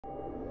The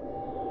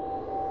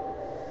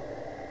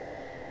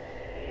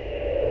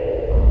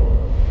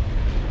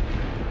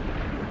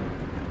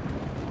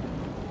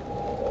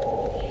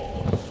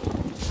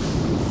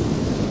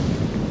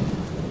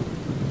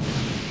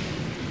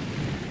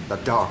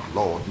Dark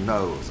Lord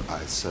knows I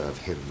serve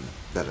him,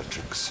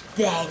 Bellatrix.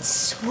 Then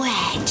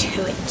swear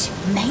to it.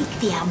 Make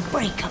the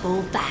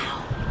unbreakable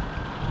vow.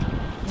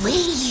 Will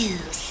you,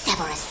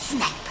 Severus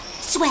Snape,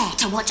 swear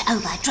to watch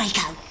over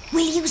Draco?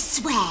 Will you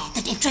swear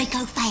that if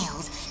Draco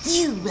fails,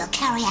 you will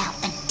carry out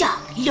the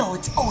Dark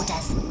Lord's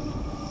orders?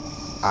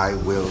 I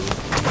will.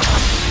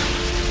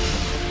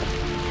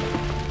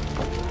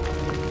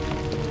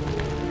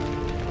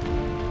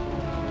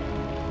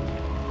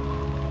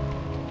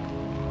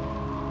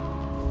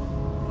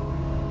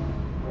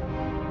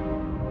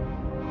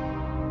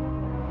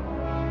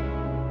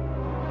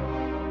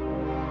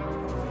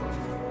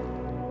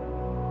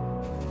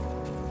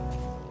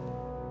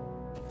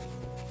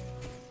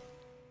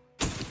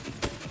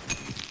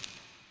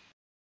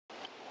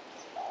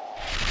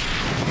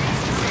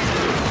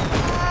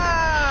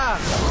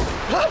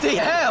 Bloody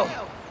hell!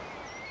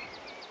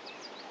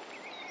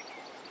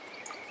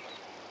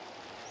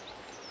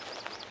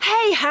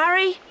 Hey,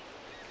 Harry!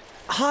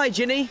 Hi,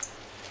 Ginny.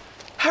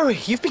 Harry,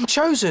 you've been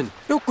chosen.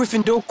 You're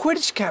Gryffindor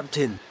Quidditch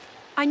captain.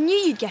 I knew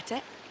you'd get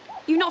it.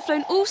 You've not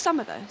flown all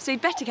summer, though, so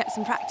you'd better get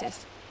some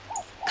practice.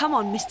 Come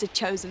on, Mr.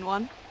 Chosen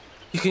One.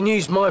 You can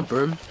use my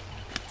broom.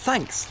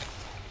 Thanks.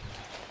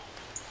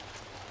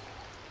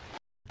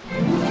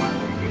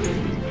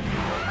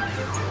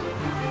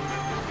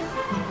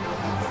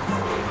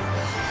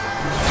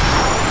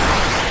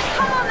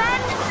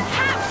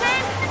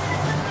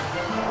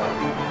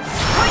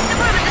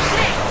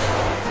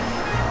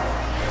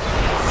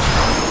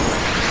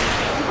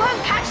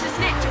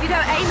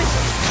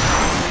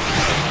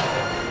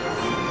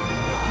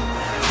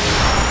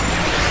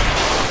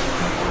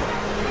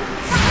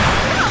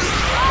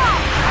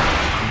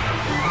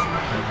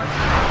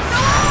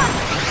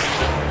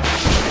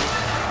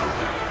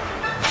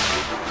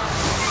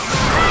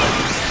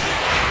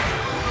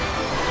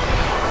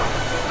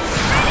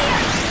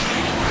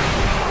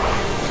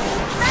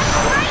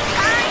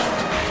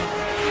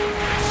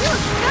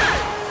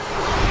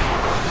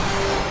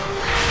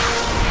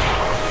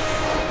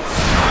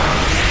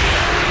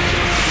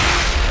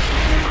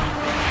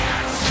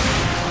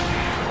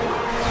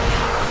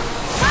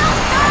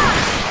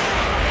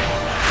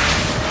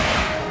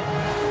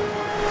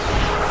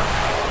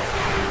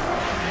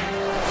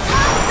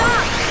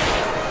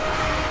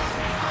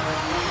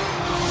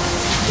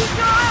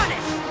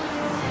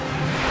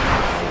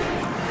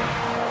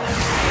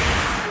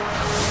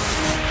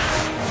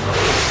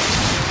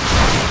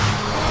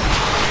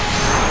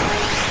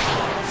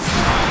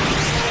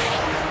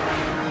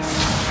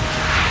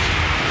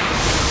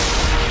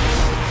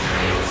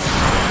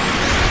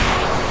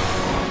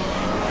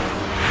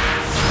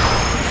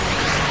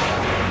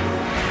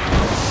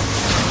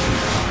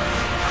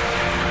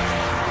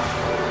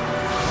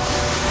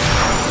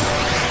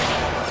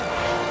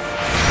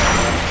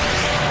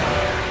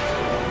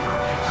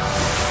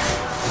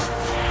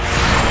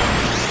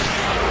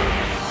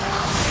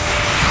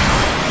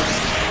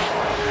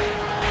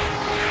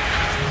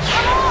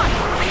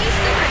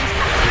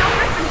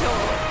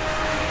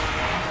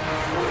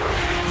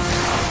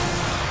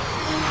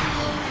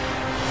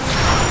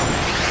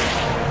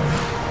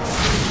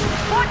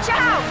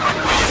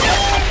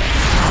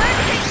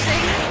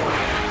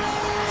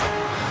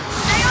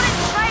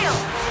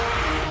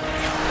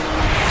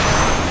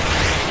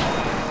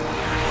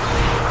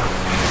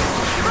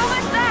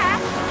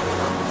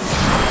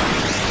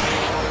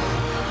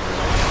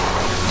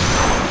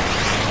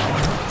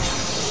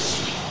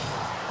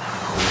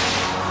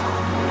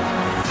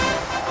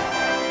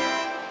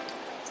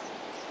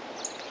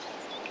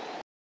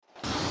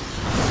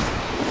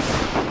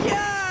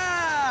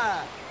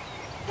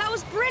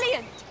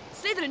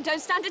 Don't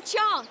stand a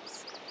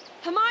chance.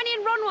 Hermione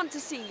and Ron want to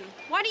see you.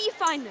 Why don't you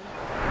find them?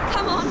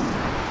 Come on.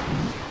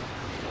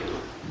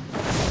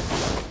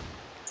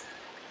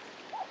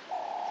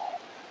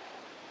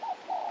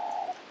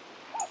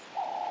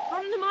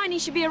 Ron and Hermione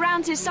should be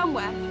around here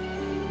somewhere.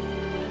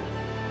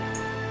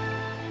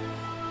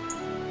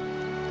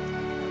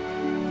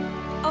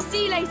 I'll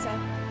see you later.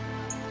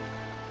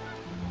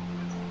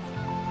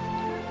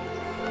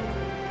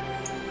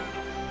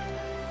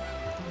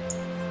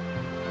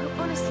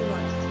 Honestly, Ron,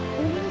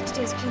 all we need to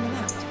do is clean them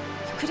out.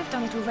 You could have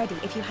done it already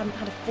if you hadn't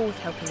had a fourth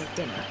helping at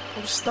dinner.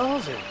 I'm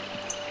starving.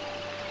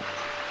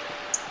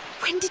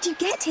 When did you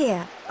get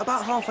here?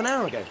 About half an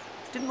hour ago.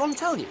 Didn't Ron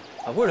tell you?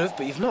 I would have,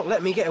 but you've not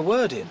let me get a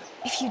word in.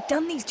 If you'd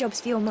done these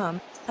jobs for your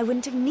mum, I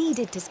wouldn't have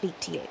needed to speak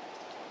to you.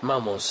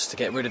 Mum wants us to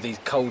get rid of these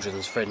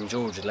cauldrons Fred and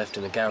George had left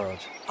in the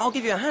garage. I'll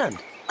give you a hand.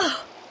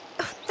 Oh,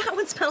 that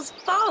one smells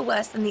far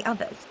worse than the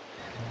others.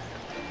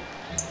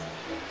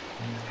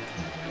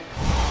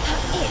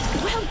 That's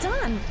it. Well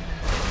done.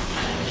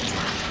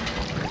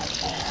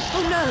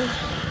 Oh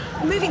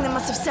no. Moving them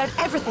must have stirred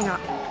everything up.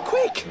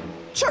 Quick!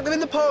 Chuck them in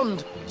the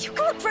pond! You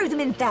can't throw them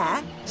in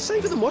there.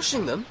 Safer than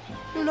washing them.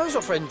 Who knows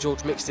what Fred and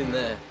George mixed in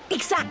there?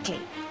 Exactly.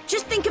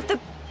 Just think of the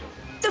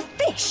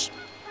fish.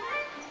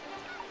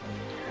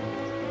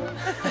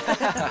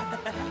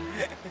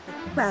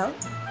 Well,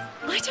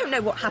 I don't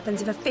know what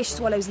happens if a fish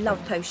swallows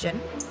love potion.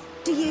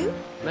 Do you?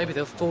 Maybe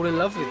they'll fall in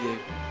love with you.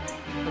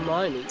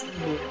 Hermione.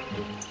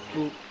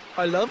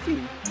 I love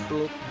you.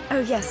 Oh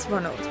yes,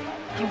 Ronald.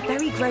 How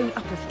very grown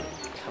up of you.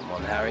 Come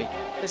on, Harry.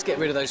 Let's get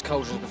rid of those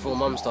cauldrons before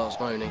Mum starts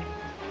moaning.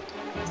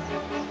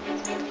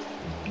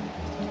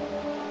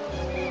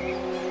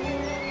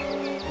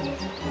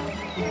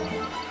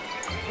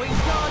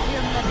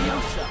 Wingardium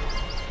Leviosa.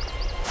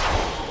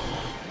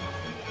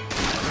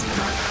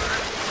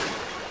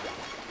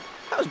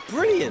 That was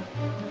brilliant.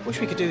 Wish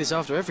we could do this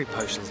after every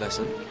potions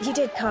lesson. You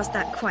did cast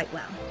that quite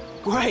well.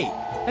 Great.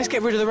 Let's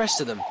get rid of the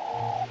rest of them.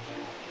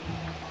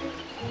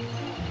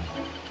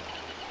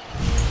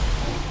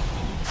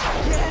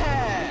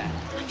 Yeah!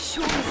 I'm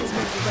sure Mrs.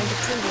 Weasley won't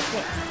approve of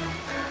this.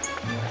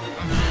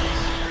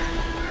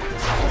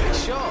 Great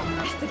shot.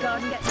 If the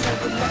garden gets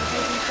filled with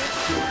levitating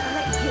fish, I'll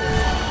let you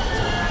decide.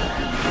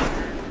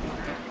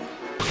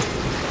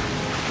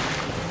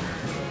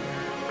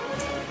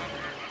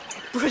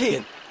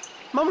 Brilliant.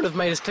 Mum would have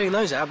made us clean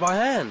those out by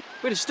hand.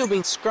 We'd have still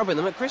been scrubbing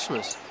them at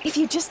Christmas. If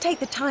you just take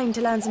the time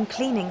to learn some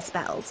cleaning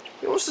spells.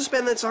 Who wants to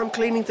spend their time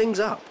cleaning things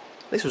up?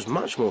 This was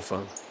much more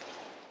fun.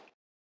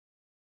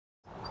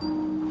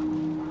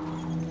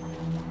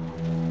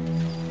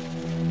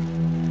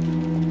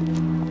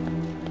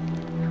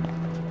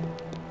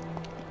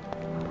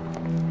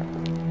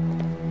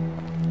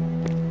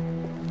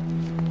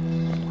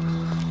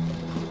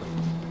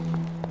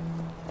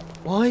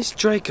 Why is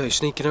Draco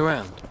sneaking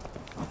around?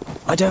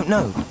 I don't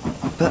know,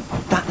 but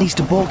that leads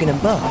to Borgin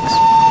and Burks.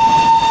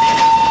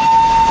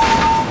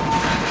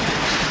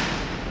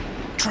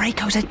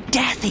 Draco's a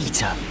Death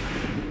Eater.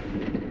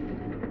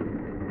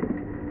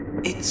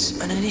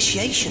 It's an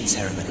initiation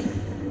ceremony.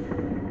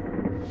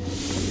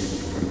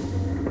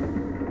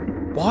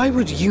 Why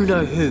would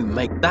you-know-who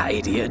make that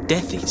idiot a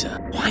Death Eater?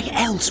 Why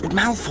else would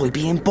Malfoy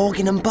be in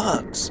Borgin and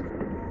Burks?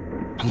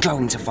 I'm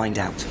going to find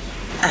out.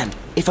 And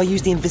if I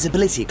use the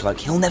invisibility cloak,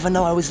 he'll never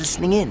know I was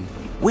listening in,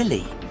 will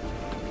he?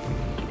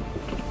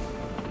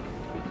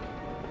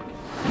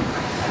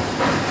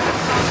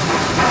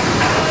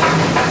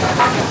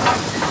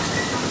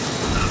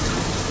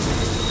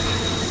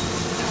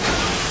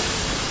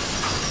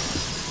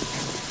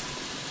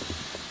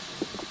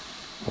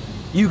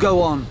 You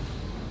go on.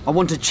 I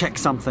want to check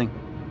something.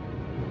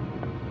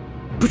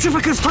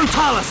 Petrificus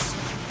Totalis!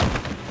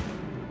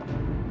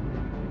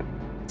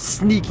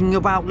 Sneaking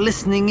about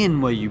listening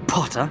in, were you,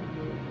 Potter?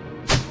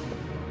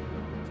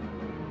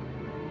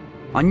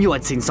 I knew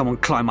I'd seen someone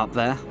climb up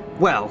there.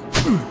 Well,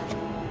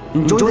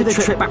 enjoy the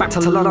trip back to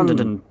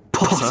London,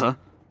 Potter.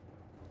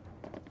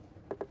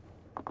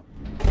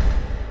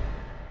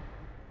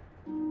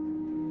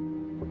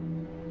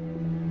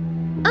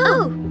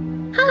 Oh,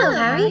 hello,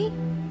 Harry.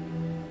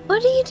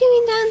 What are you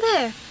doing down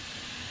there?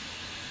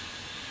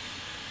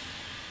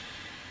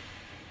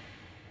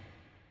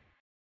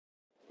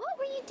 What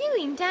were you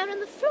doing down on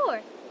the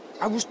floor?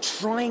 I was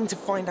trying to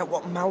find out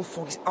what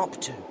Malfoy's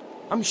up to.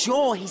 I'm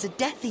sure he's a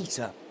Death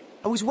Eater.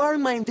 I was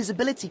wearing my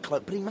invisibility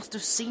cloak, but he must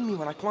have seen me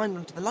when I climbed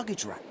onto the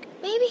luggage rack.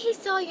 Maybe he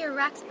saw your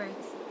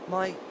Raxburts.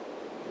 My...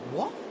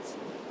 what?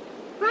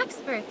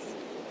 Raxburts.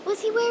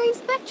 Was he wearing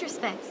Spectre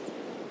specs?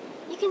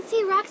 You can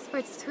see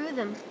Raxburts through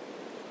them.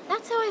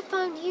 That's how I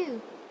found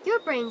you. Your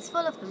brain's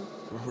full of them.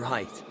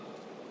 Right.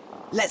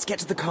 Let's get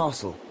to the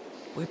castle.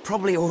 We're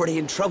probably already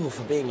in trouble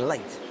for being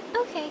late.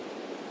 Okay.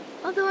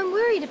 Although I'm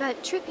worried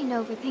about tripping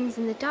over things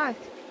in the dark.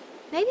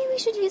 Maybe we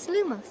should use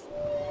Lumos.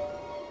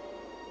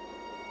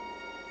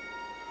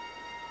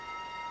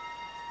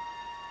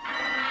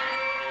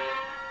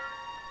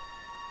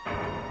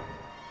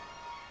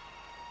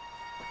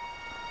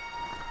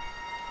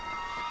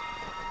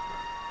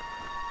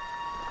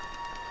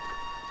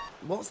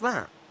 What's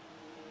that?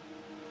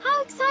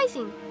 How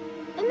exciting!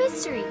 A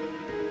mystery.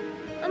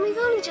 And we've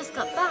only just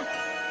got back.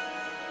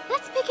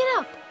 Let's pick it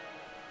up.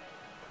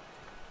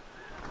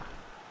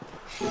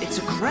 It's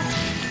a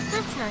crest.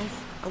 That's nice.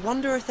 I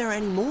wonder if there are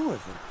any more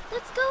of them.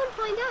 Let's go and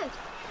find out.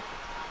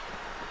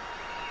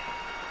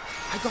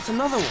 I got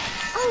another one.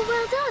 Oh,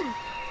 well done.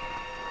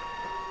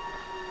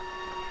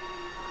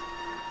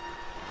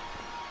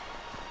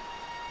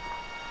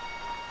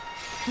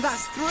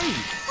 That's 3.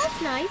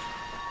 That's nice.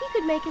 You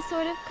could make a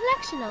sort of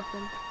collection of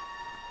them.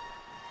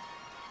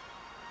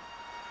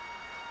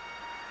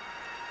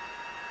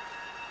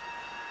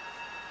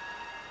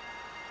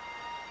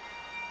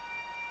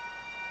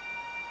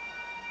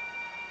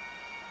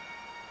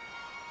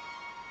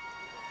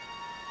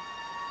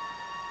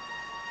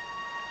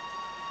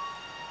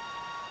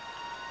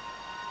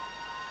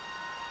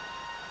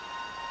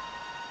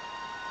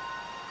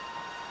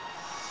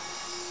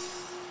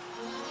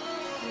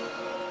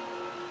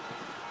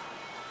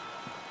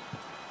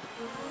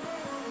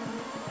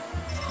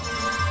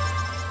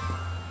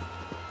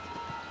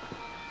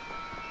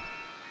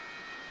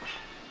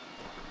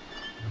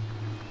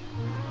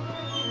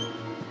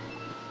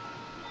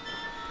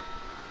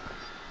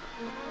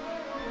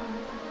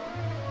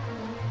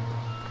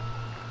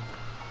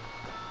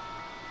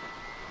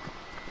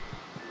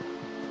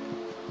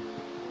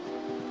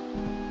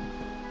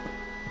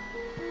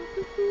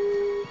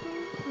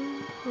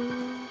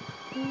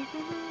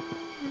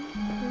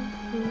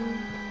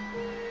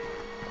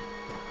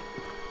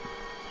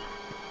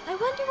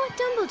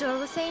 Dumbledore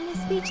will say in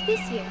his speech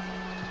this year?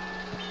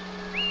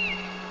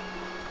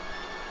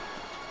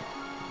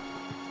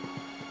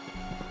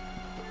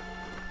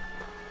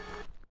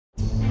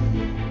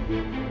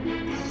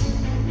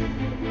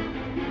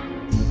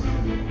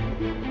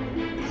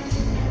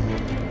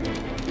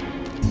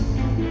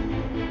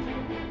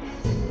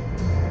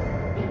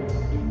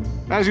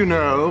 As you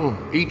know,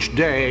 each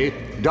day,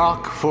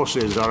 dark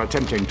forces are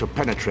attempting to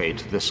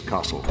penetrate this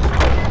castle.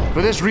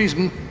 For this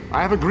reason,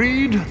 I have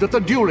agreed that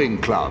the Dueling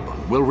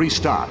Club will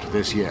restart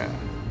this year.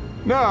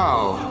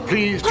 Now,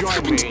 please What's join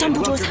happened me to in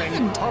Dumbledore's welcoming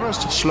hand?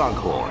 Horace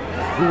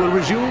Slughorn, who will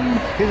resume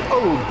his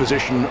old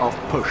position of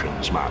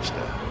Potions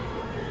Master.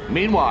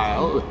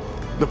 Meanwhile,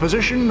 the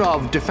position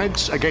of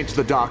Defense Against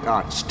the Dark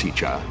Arts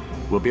teacher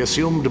will be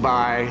assumed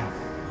by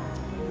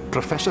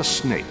Professor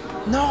Snape.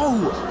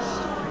 No!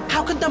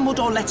 How can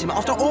Dumbledore let him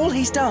after all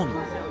he's done?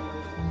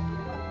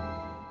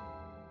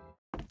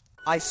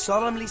 I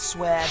solemnly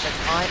swear that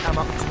I am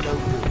up to no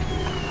good.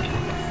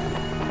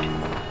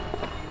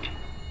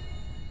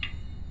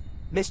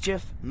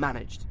 Mischief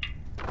managed.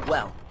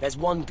 Well, there's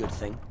one good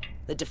thing.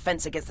 The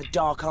Defense Against the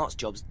Dark Arts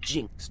job's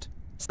jinxed.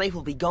 Snape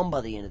will be gone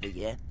by the end of the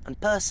year, and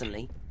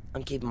personally,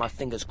 I'm keeping my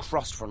fingers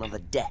crossed for another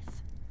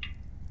death.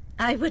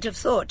 I would have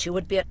thought you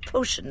would be at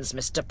potions,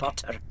 Mr.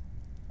 Potter.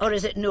 Or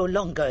is it no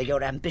longer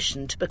your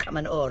ambition to become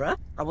an Auror?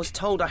 I was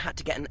told I had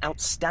to get an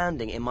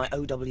outstanding in my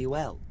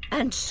OWL.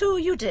 And so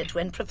you did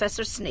when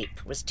Professor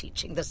Snape was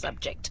teaching the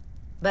subject.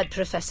 But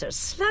Professor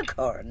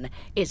Slughorn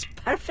is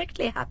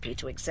perfectly happy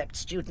to accept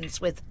students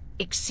with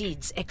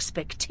exceeds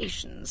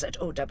expectations at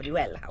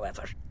OWL,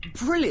 however.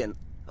 Brilliant!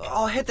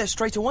 I'll head there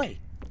straight away.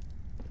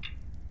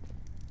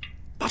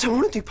 I don't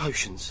want to do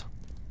potions.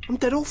 I'm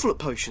dead awful at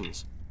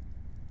potions.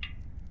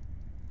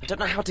 I don't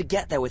know how to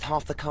get there with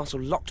half the castle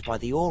locked by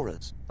the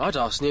Aurors. I'd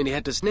ask Nearly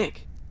Headless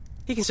Nick.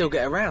 He can still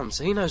get around,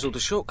 so he knows all the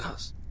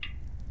shortcuts.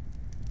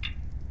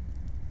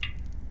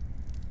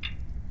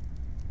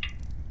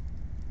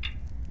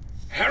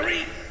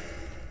 Harry?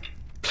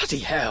 Bloody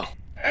hell.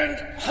 And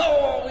how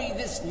are we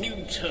this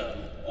new term?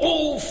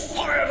 All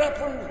fired up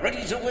and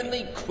ready to win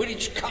the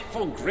Quidditch Cup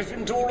for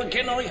Gryffindor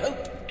again, I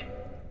hope?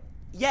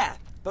 Yeah,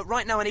 but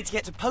right now I need to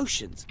get to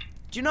potions.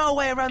 Do you know a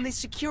way around these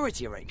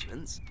security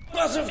arrangements?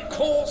 But of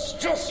course,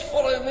 just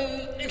follow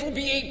me. It'll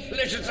be a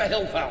pleasure to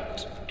help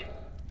out.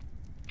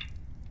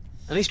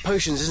 At least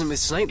potions isn't with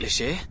Snape this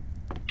year.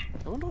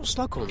 I wonder what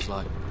Slughorn's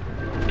like.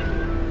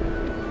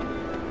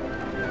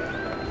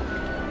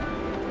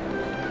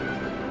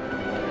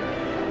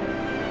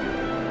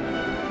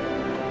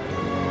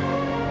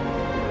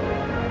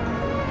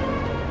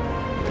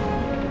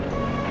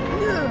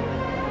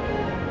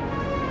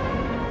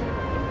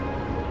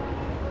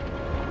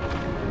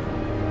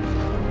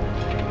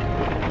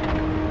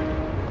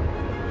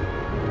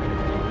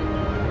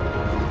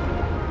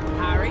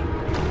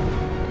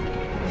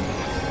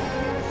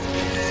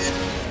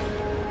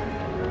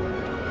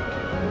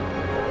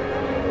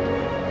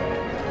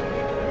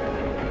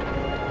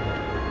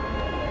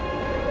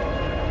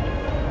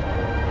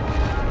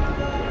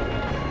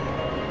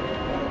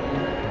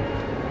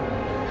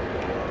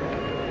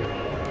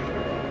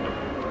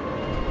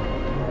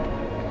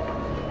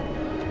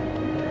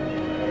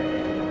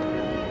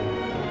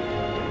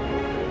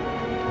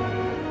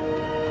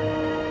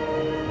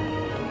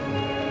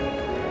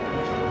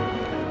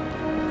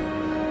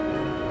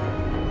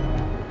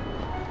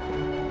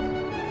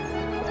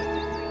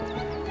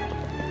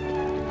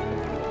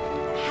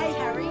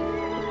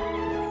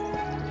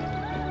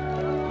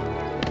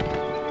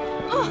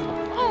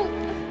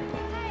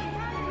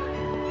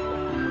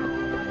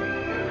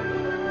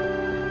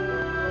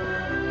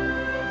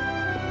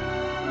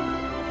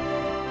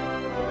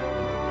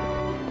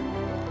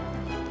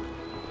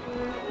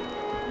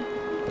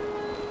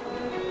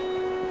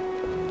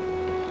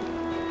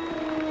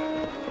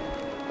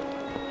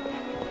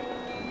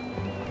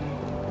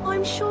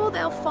 I'm sure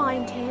they'll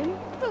find him.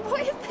 But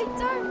what if they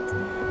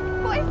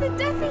don't? What if the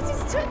Death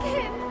Eaters took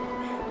him?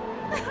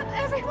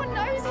 Everyone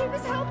knows he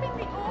was helping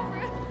the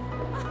Auror.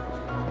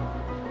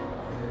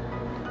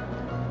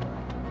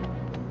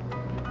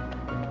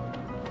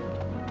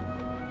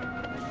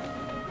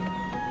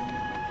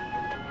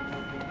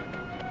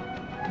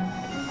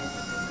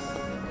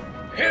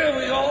 Here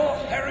we are,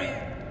 Harry.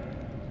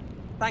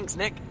 Thanks,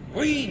 Nick.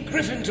 We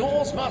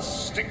Gryffindors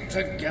must stick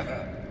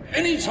together.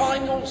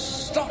 Anytime you're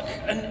stuck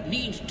and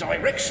need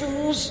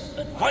directions,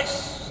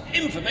 advice,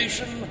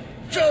 information,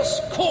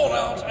 just call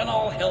out and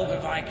I'll help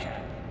if I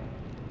can.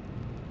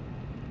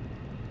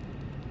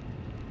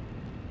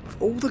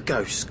 Of all the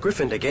ghosts,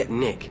 Gryffindor get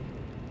Nick.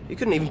 He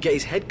couldn't even get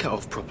his head cut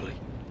off properly.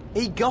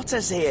 He got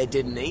us here,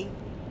 didn't he?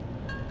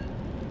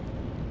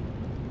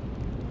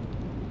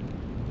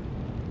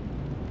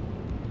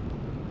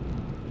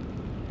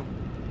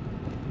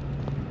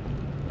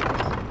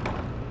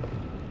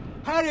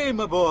 Harry,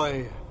 my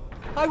boy.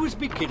 I was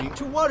beginning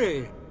to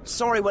worry.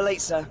 Sorry we're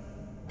late, sir.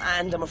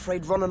 And I'm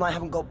afraid Ron and I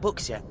haven't got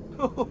books yet.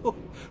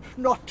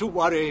 Not to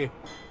worry.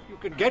 You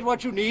can get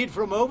what you need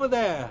from over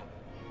there.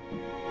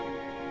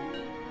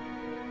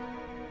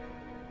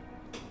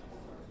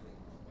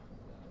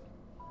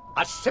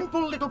 A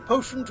simple little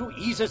potion to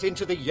ease us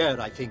into the year,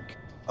 I think.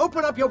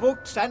 Open up your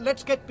books and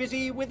let's get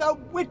busy with a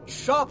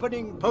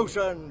witch-sharpening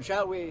potion,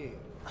 shall we?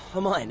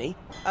 Hermione,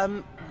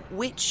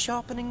 witch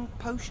sharpening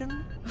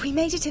potion? We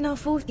made it in our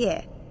 4th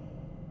year.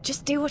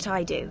 Just do what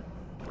I do.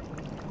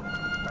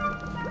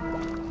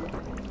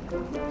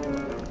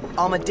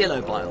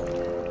 Armadillo bile.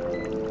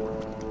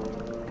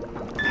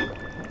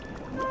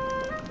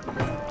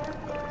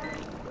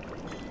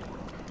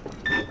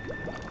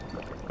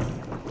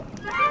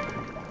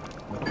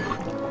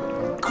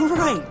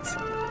 Great!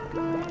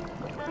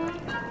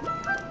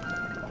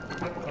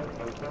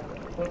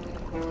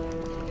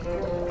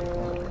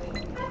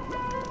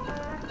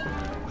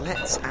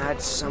 Let's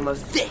add some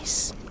of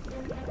this.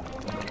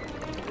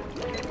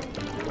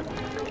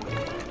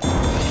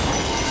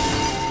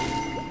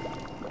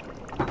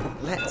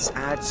 Let's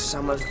add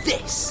some of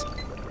this.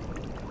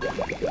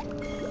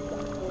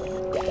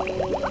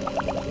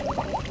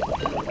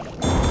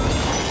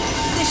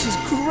 This is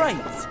great!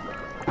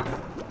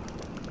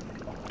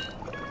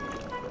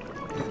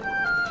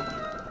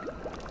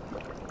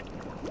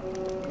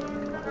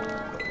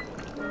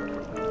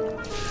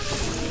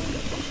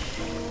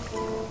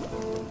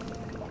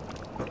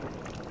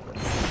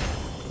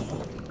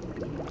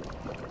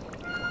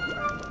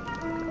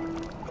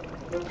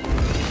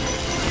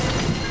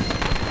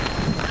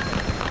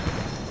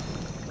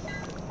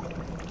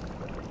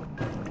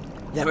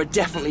 There are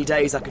definitely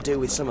days I could do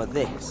with some of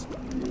this.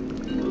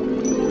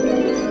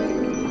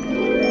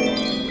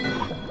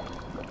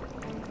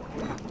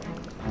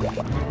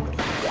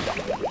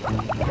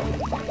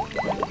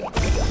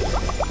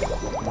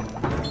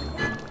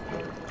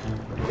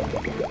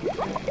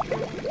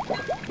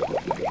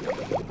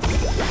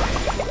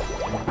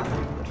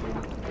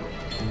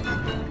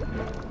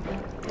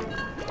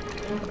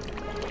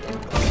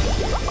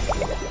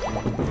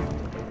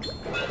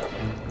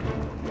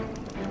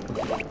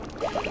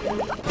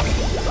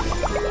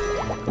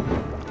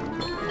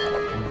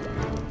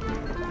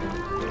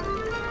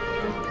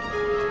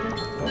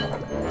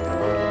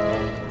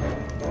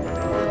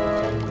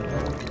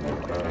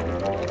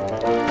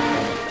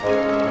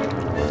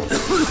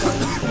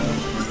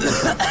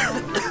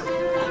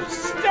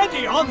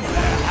 Steady on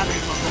there, Harry,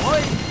 my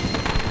boy!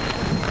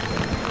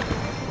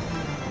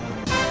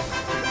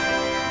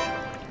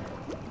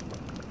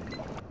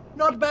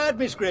 Not bad,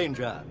 Miss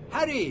Granger.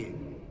 Harry,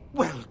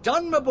 well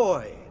done, my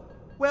boy.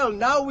 Well,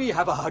 now we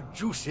have our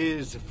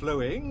juices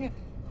flowing.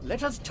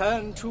 Let us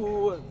turn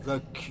to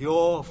the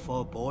cure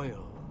for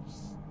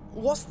boils.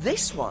 What's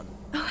this one?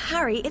 Oh,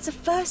 Harry, it's a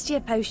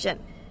 1st-year potion.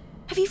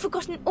 Have you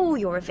forgotten all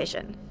your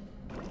revision?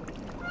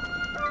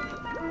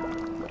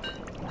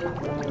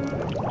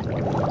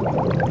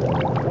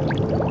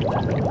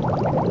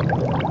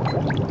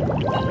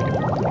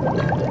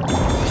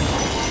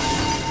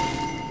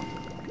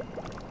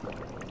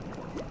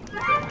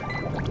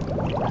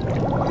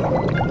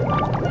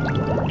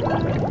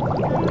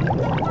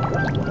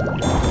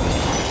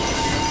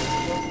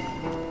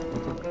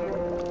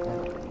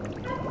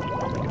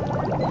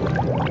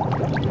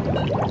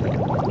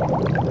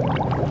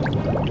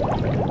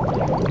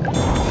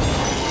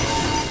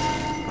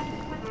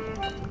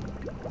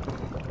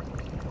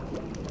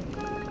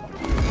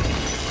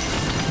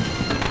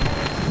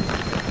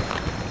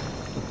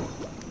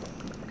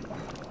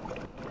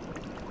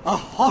 A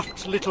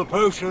hot little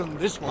potion,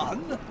 this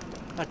one.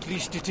 At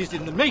least it is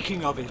in the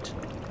making of it.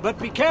 But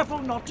be careful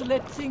not to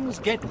let things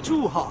get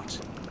too hot.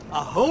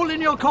 A hole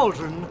in your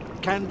cauldron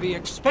can be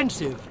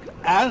expensive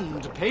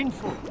and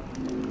painful.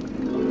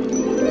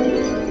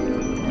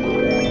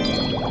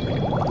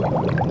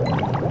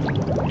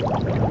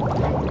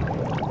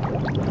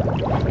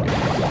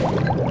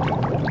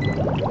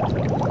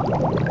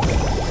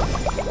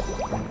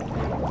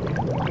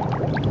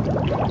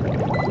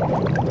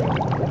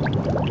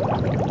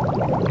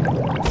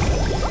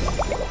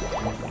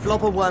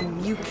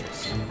 Flobberworm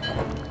mucus.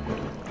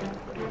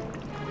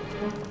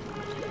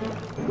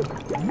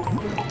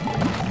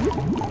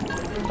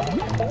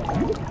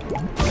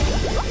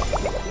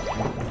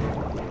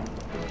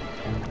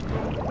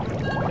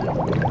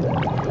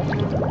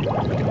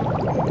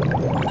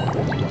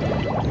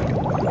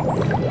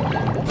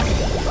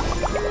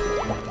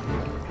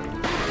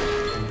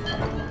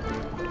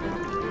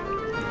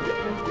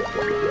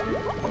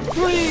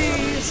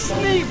 Please,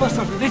 leave us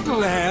a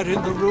little air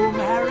in the room,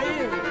 Harry.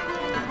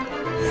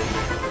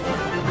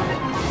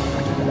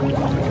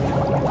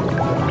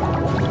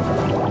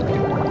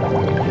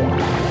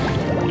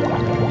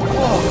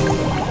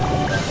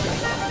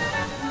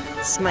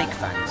 Snake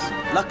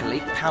fangs. Luckily,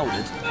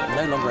 powdered, and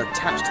no longer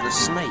attached to the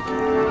snake.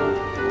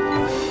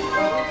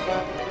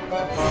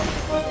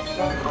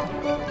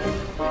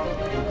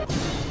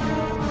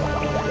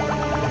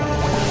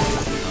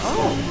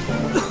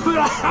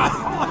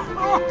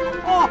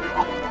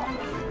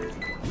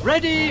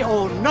 Ready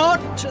or not,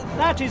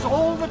 that is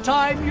all the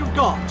time you've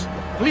got.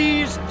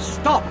 Please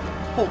stop.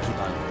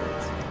 Porcupine.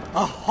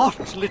 A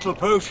hot little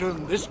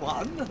potion, this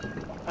one.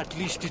 At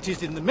least it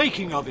is in the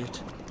making of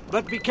it.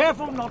 But be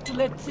careful not to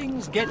let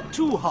things get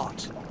too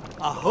hot.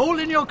 A hole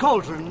in your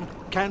cauldron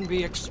can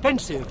be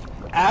expensive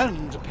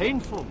and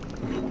painful.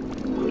 You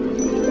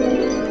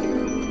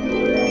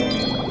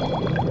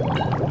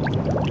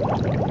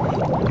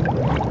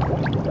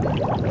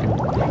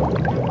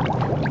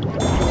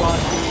are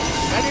doing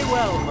very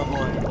well, my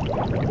boy.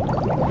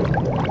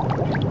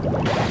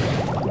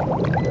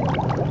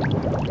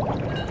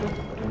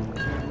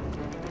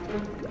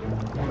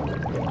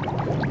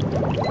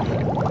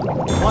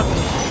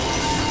 Wonderful.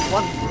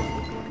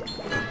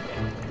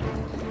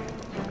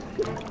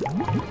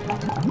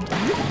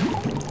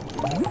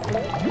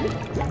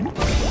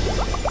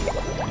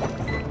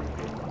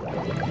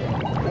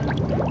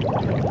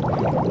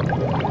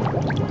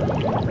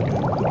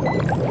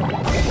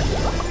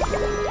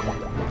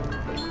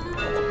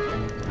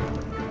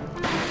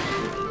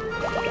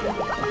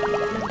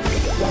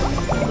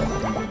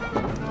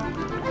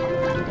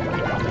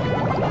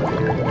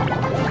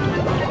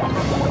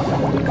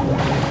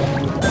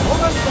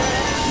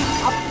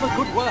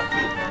 Good work.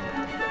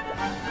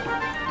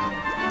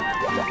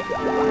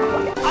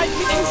 I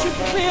think you should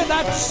clear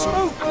that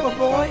smoke, my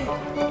boy.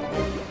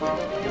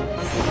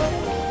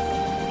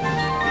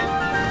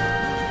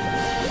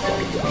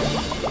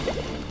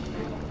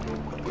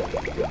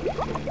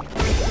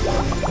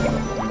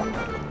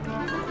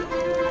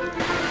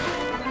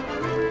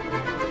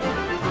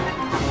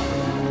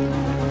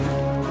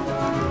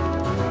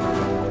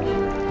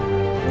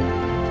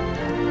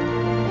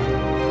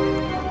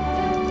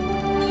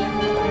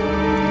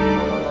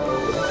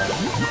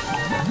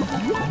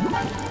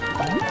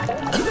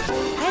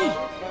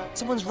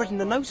 Someone's written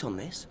a note on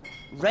this.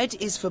 Red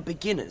is for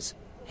beginners.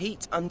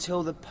 Heat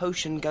until the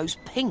potion goes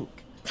pink.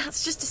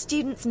 That's just a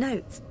student's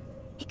notes.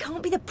 It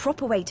can't be the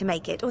proper way to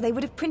make it, or they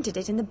would have printed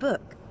it in the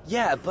book.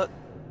 Yeah, but...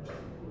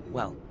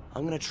 Well,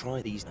 I'm gonna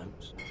try these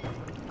notes.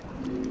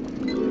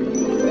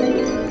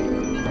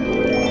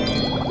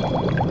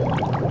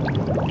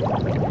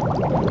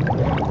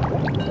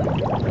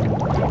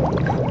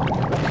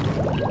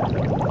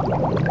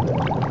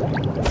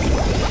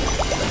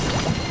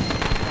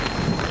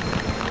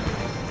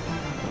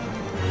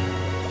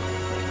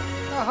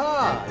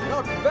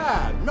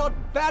 Not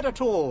bad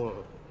at all.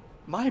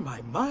 My,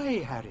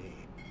 Harry.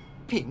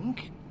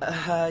 Pink?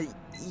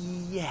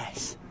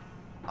 Yes.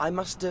 I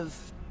must have...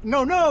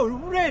 No,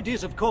 red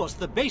is, of course,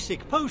 the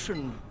basic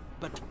potion.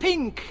 But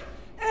pink,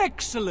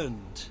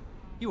 excellent.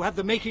 You have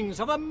the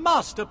makings of a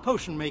master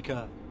potion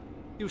maker.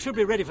 You should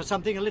be ready for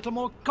something a little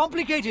more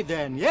complicated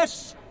then,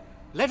 yes?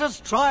 Let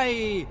us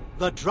try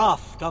the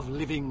draught of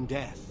living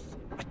death.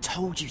 I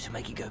told you to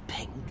make it go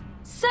pink.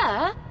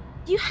 Sir?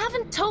 You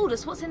haven't told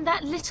us what's in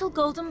that little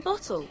golden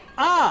bottle.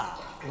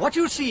 What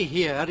you see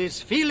here is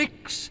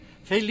Felix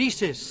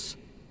Felicis,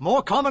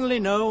 more commonly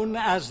known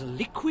as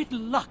liquid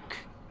luck.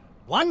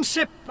 One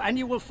sip and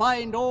you will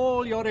find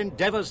all your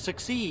endeavors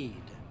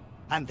succeed.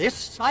 And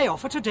this I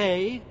offer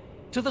today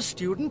to the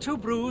student who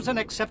brews an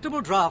acceptable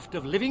draught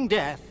of living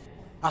death,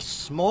 a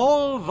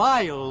small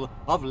vial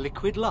of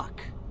liquid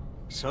luck.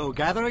 So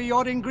gather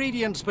your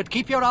ingredients, but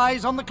keep your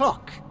eyes on the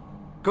clock.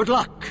 Good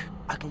luck.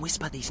 I can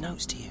whisper these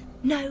notes to you.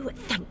 No,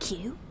 thank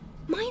you.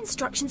 My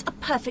instructions are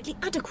perfectly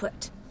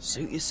adequate.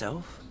 Suit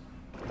yourself.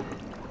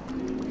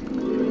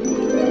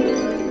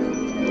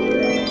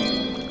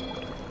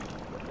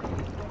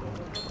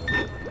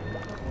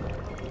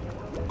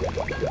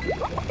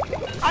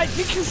 I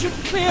think you should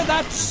clear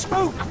that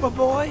smoke, my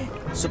boy.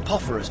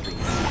 Suppophorus beans.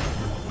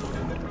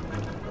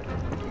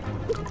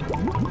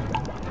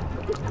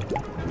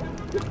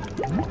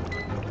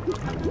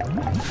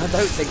 I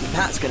don't think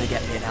that's going to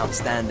get me an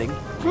outstanding.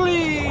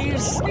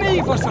 Please,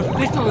 leave us a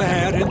little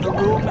air in the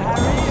room,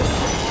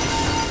 Harry.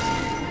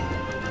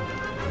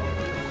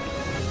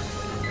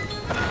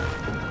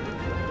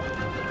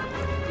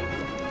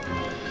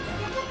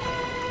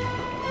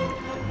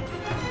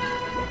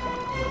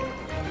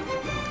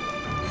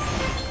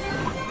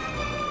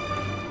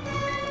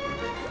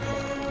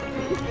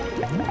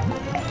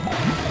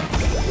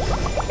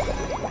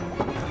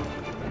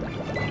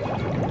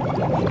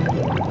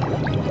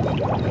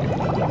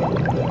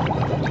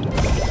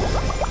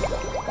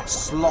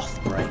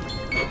 Sloth brain.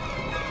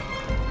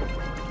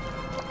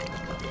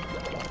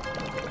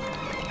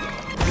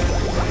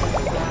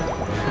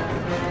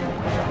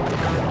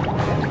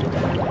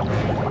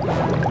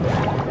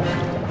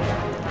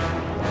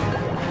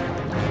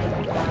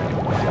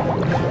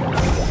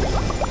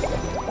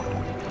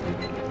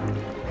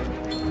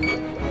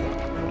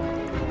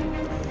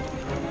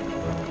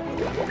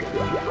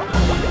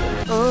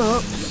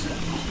 Oops.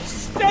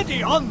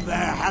 Steady on there,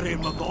 Harry,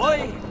 my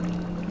boy.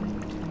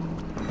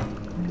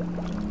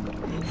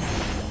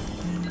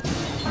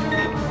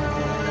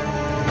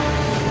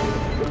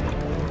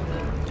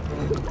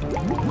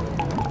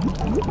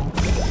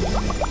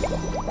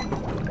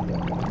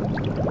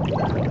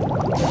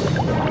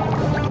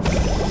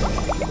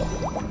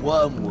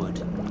 Wormwood.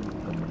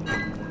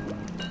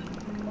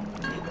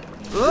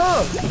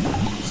 Ugh.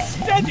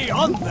 Steady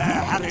on there,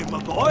 Harry,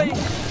 my boy.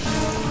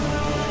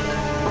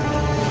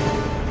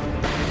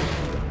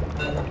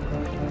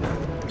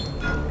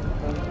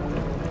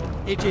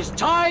 It is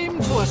time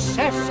to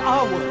assess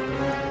our work.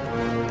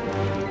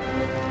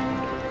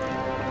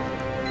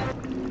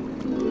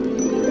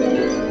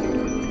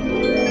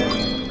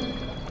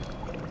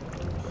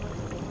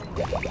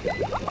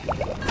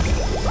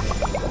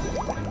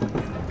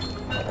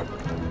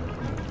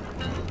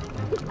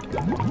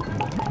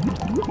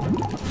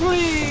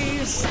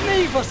 Please,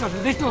 leave us a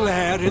little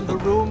air in the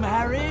room,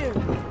 Harry.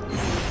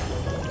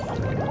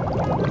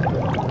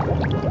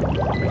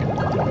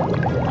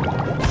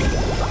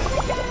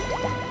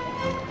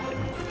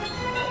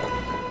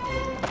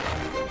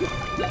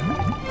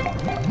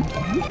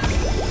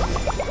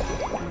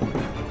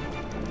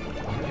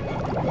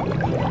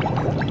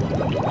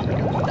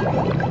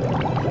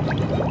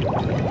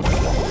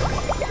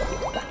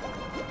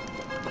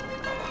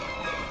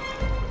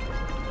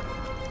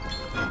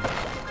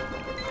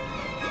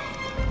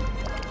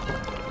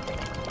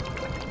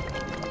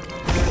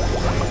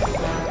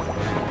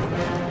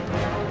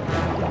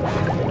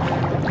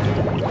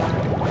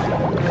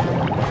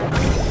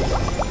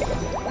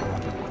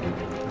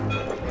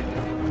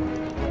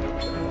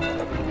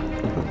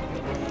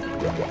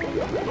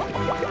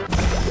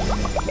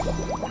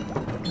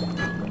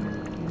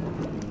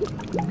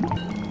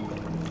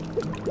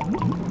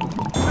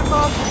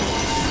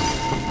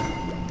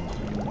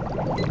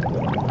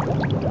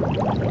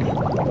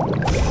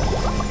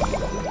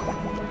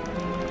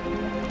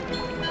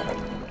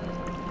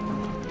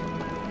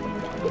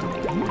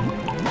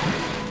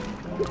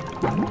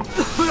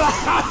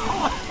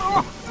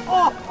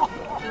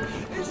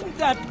 Isn't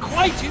that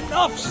quite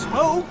enough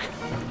smoke?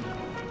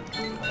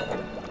 You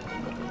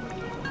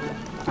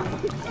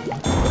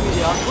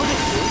are good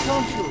at this,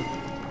 aren't you?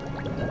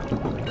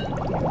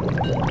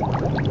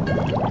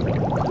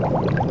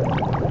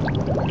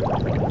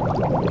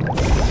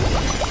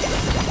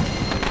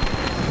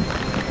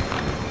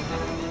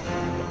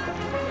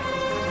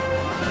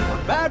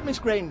 Not bad, Miss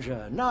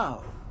Granger.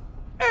 Now,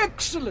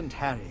 excellent,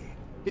 Harry.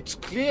 It's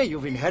clear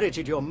you've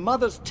inherited your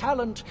mother's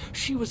talent.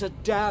 She was a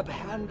dab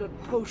hand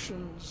at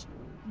potions.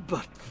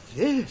 But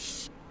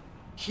this...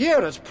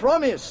 Here, as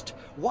promised,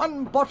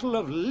 1 bottle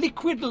of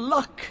liquid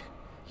luck.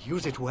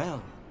 Use it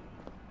well.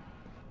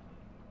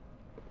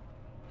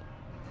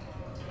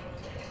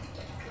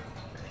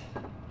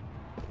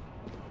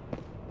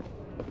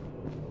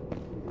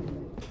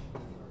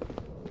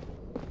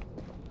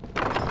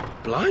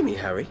 Blimey,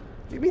 Harry.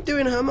 Have you been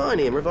doing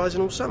Hermione and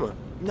revising all summer?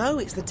 No,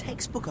 it's the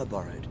textbook I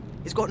borrowed.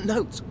 It's got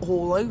notes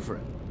all over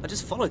it. I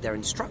just followed their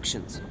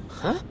instructions.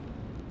 Huh?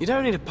 You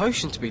don't need a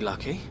potion to be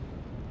lucky.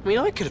 I mean,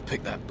 I could have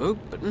picked that book,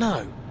 but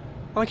no.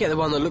 I get the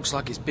one that looks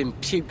like it's been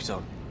puked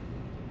on.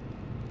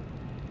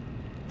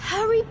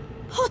 Harry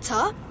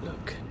Potter?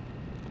 Look,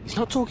 he's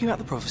not talking about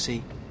the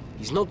prophecy,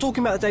 he's not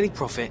talking about the Daily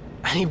Prophet,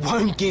 and he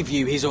won't give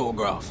you his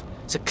autograph.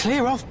 So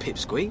clear off,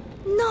 Pipsqueak.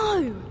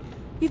 No!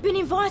 You've been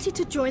invited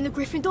to join the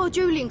Gryffindor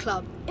Dueling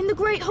Club in the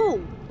Great Hall.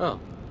 Oh,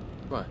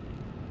 right.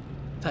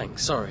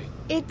 Thanks, sorry.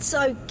 It's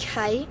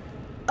okay.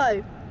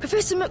 Oh,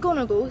 Professor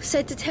McGonagall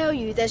said to tell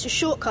you there's a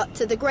shortcut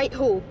to the Great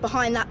Hall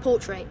behind that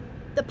portrait.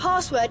 The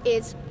password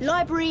is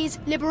Libraries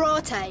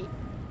Liberate.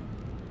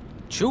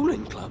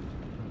 Dueling Club?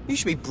 You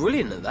should be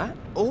brilliant at that.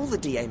 All the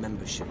DA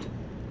members should.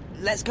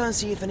 Let's go and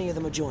see if any of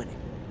them are joining.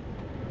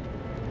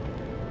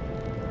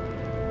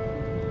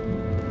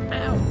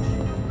 Ouch!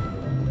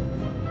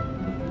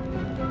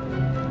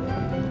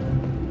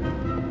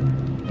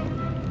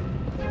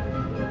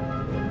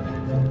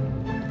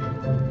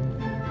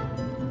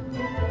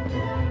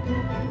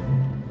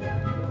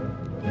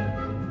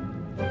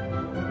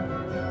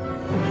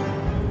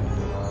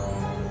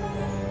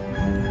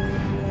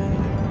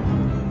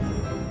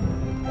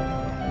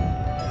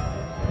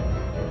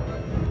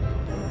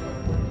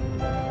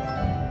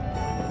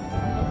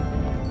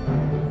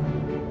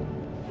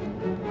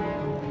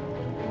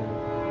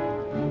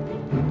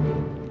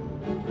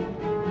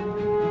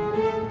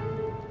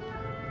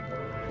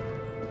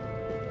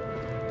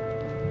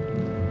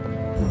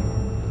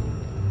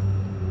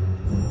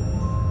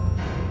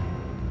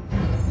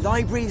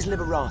 Libraries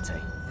Liberate.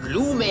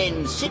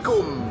 Lumen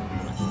Siccum.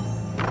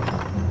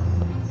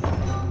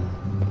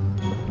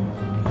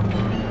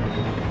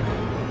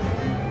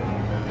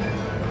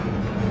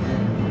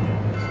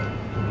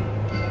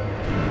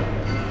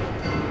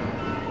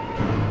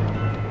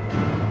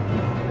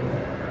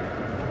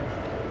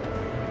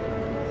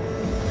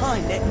 Hi,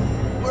 Nick.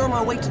 We're on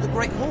our way to the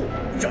Great Hall.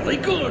 Jolly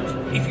good.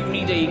 If you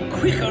need a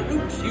quicker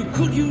route, you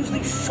could use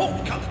the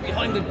shortcut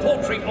behind the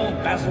portrait of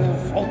Basil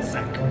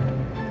Fawlsack.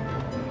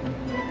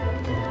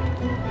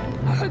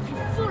 I hope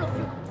you're full of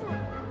your...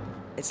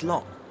 It's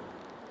locked.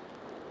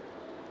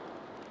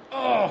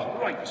 Ah,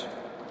 right.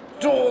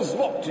 Door's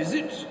locked, is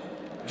it?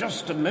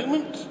 Just a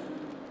moment.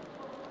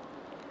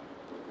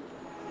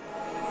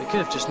 They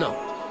could have just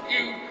knocked.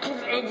 You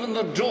could open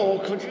the door,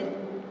 could you?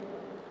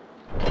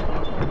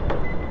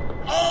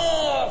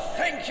 Ah,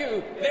 thank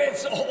you.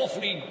 That's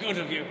awfully good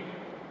of you.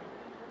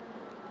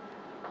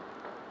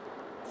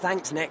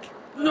 Thanks, Nick.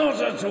 Not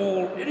at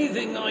all.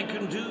 Anything I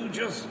can do,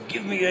 just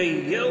give me a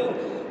yell.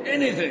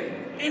 Anything.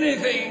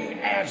 Anything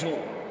at all.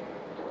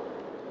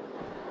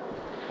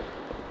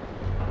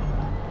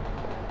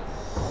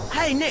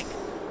 Hey, Nick!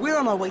 We're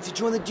on our way to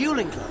join the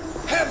dueling club.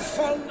 Have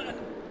fun!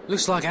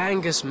 Looks like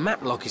Angus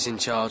Matlock is in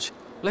charge.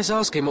 Let's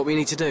ask him what we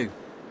need to do.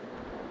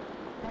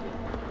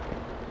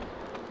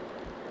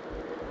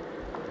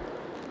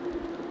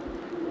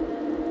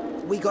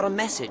 We got a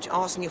message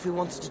asking if we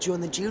wanted to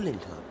join the dueling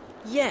club.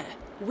 Yeah,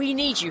 we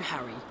need you,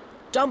 Harry.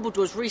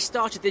 Dumbledore's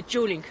restarted the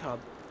dueling club,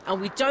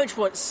 and we don't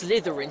want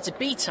Slytherin to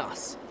beat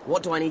us.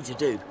 What do I need to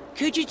do?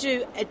 Could you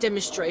do a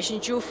demonstration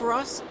duel for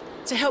us?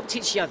 To help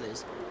teach the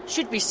others.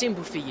 Should be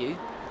simple for you.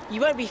 You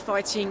won't be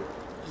fighting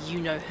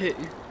you-know-who.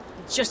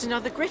 Just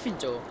another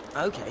Gryffindor.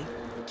 Okay.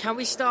 Can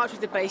we start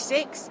with the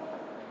basics?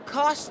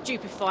 Cast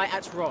Stupefy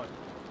at Ron.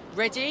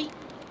 Ready?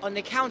 On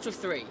the count of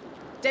 3.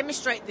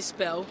 Demonstrate the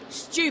spell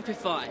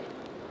Stupefy.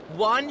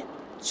 1,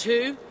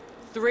 2,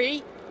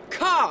 3,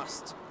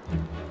 cast!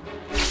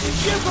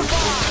 Stupefy!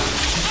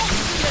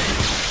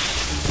 Excellent!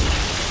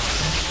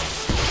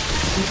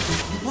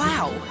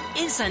 Wow,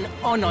 it's an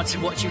honour to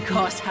watch you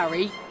cast,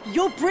 Harry.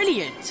 You're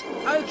brilliant.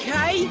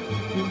 Okay?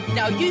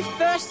 Now you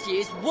first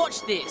years,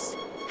 watch this.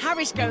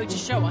 Harry's going to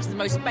show us the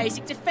most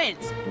basic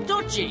defence,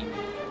 dodging.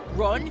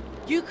 Ron,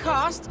 you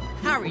cast.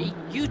 Harry,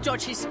 you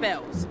dodge his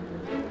spells.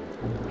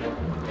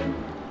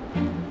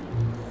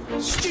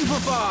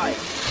 Stupefy!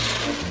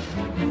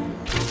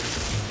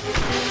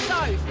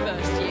 So,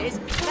 first years,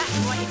 that's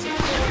why it's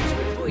important to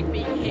avoid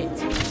being hit.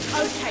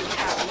 Okay,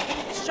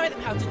 Harry, show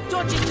them how to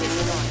dodge it this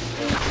time.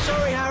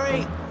 Sorry,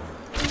 Harry.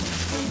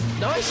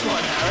 Nice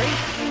one, Harry.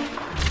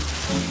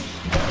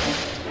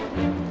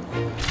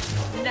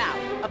 Now,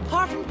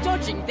 apart from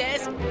dodging,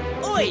 there's...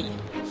 Oi!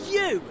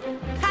 You!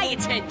 Pay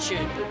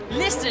attention!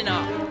 Listen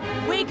up!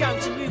 We're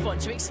going to move on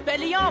to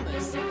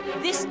Expelliarmus.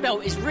 This spell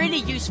is really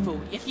useful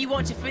if you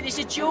want to finish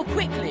a duel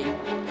quickly.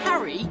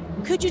 Harry,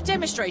 could you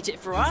demonstrate it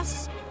for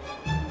us?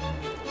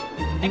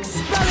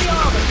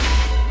 Expelliarmus!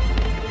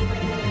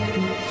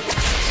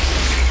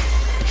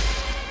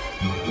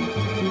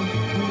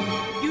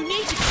 You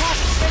need to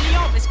cast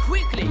Expelliarmus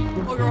quickly,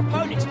 or your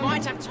opponent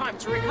might have time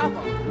to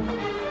recover.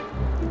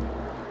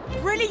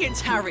 Brilliant,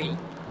 Harry!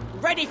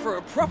 Ready for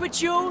a proper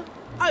duel?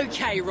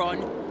 Okay,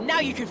 Ron, now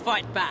you can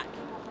fight back.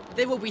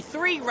 There will be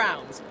 3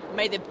 rounds.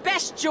 May the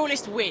best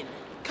duelist win.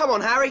 Come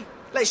on, Harry.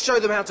 Let's show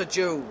them how to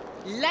duel.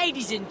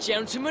 Ladies and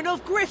gentlemen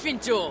of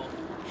Gryffindor,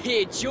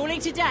 here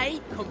dueling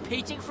today,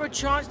 competing for a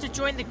chance to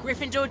join the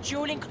Gryffindor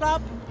Dueling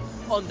Club.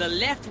 On the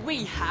left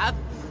we have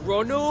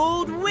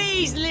Ronald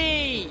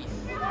Weasley.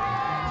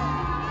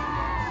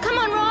 Come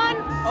on, Ron!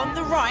 On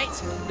the right,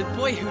 the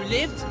boy who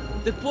lived,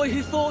 the boy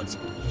who fought,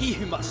 he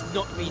who must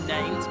not be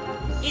named.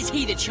 Is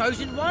he the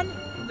chosen one?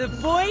 The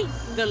boy,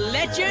 the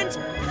legend,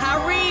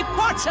 Harry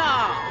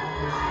Potter!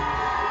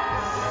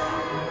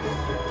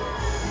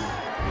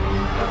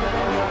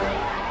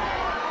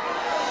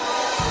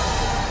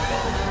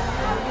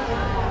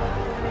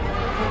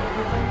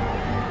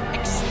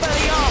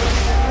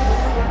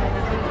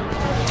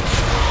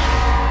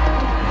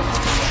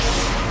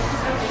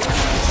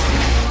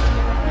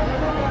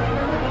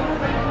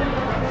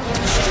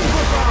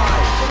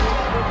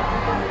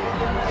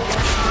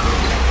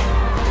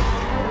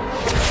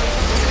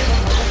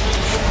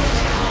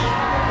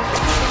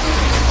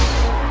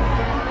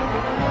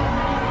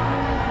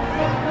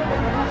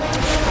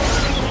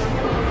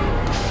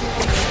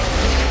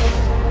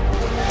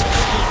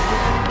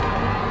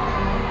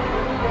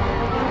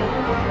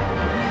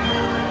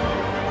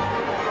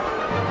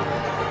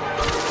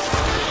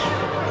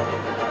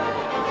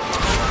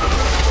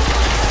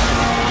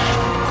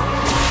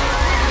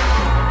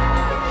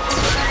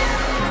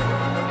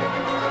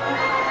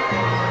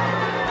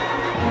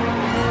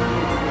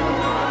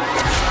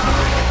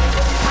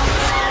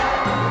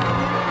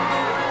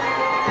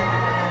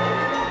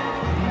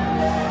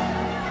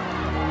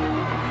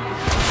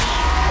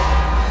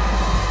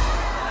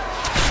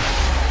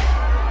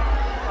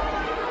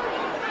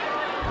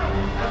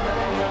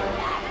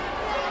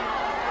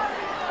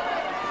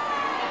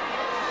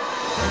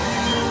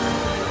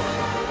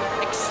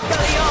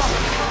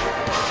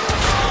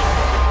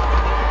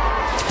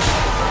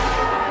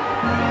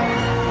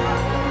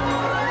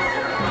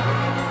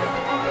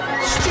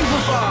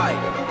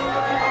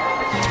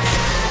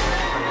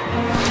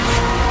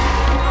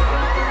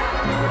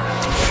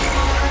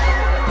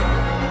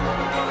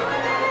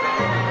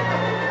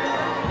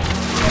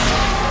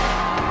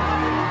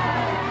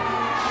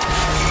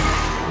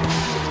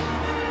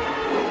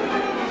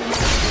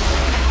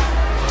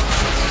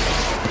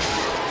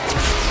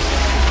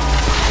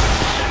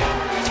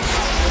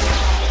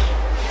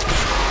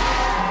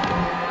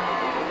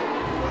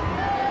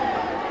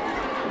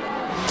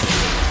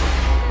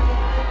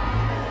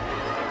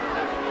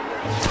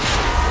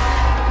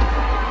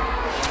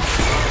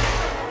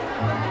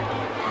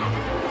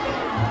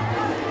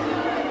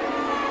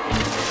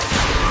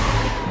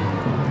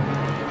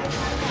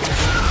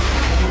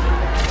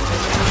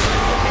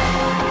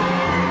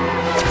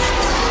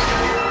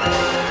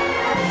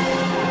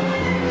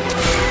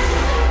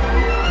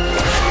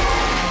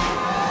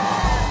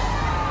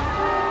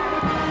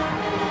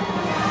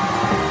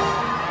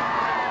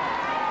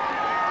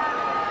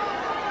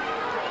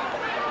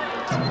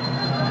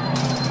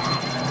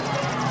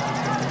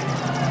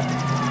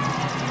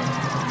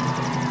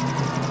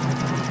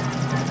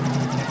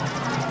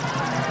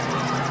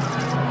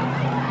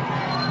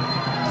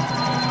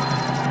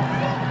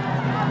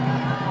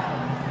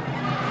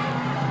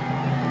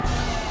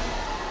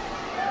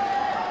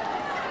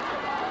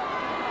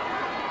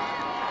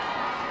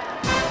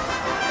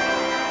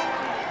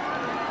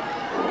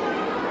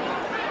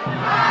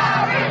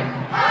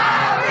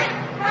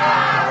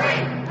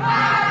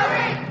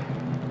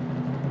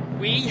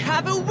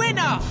 have a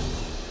winner!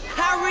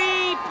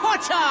 Harry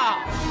Potter!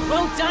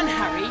 Well done,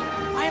 Harry.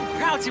 I am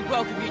proud to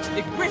welcome you to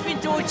the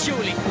Gryffindor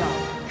Dueling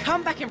Club.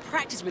 Come back and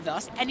practice with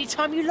us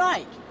anytime you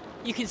like.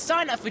 You can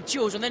sign up for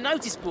duels on the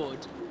notice board.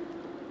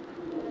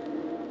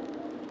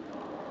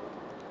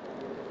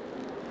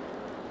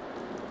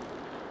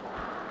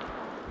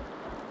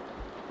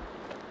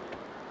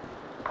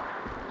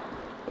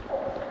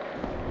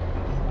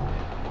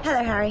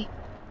 Hello, Harry.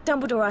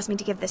 Dumbledore asked me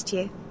to give this to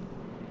you.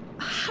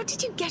 How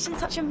did you get in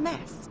such a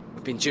mess?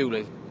 We've been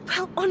dueling.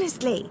 Well,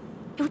 honestly,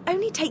 it would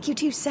only take you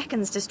 2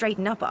 seconds to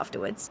straighten up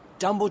afterwards.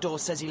 Dumbledore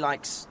says he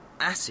likes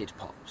acid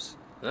pops.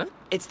 Huh?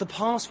 It's the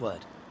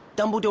password.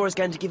 Dumbledore is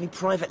going to give me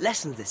private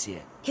lessons this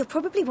year. He'll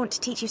probably want to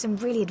teach you some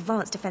really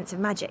advanced defensive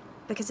magic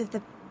because of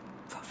the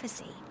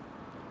prophecy.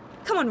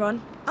 Come on,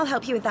 Ron. I'll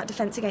help you with that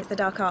Defense Against the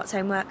Dark Arts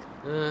homework.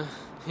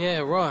 Yeah,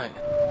 right.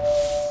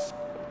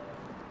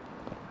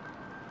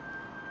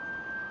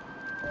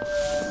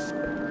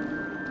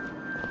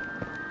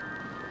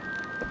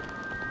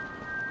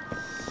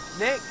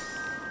 Nick?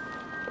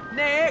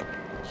 Nick!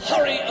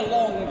 Hurry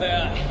along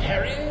there,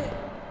 Harry.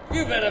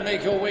 You better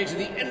make your way to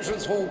the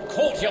entrance hall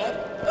courtyard,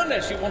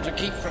 unless you want to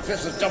keep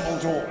Professor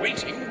Dumbledore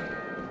waiting.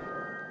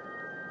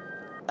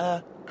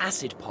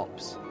 Acid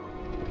pops.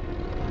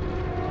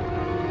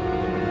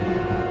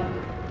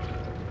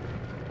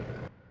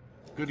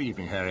 Good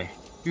evening, Harry.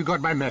 You got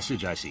my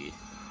message, I see.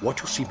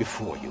 What you see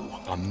before you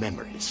are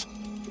memories.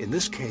 In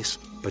this case,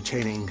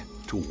 pertaining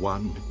to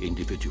one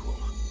individual,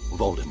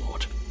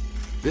 Voldemort.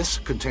 This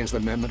contains the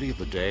memory of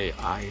the day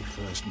I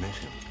first met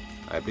him.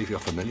 I believe you're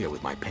familiar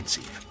with my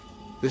pensieve.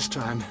 This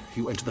time,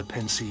 you enter the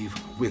pensieve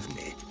with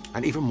me,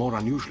 and even more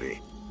unusually,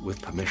 with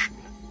permission.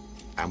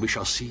 And we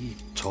shall see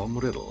Tom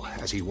Riddle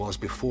as he was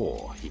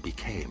before he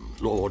became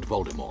Lord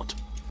Voldemort.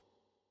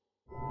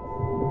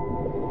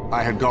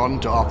 I had gone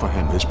to offer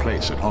him his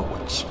place at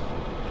Hogwarts.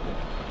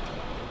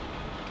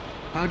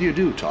 How do you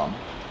do, Tom?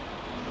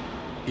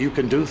 You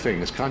can do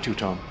things, can't you,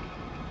 Tom?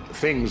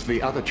 Things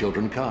the other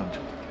children can't.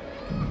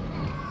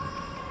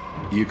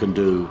 You can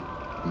do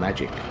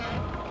magic.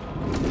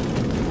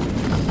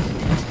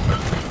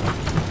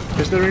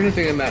 Is there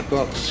anything in that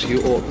box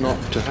you ought not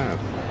to have?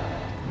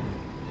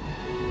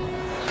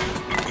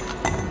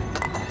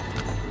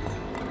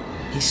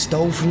 He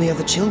stole from the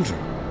other children.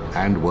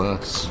 And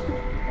worse.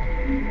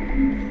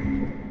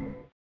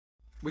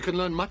 We can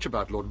learn much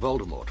about Lord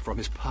Voldemort from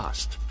his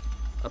past.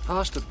 A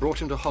past that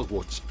brought him to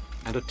Hogwarts,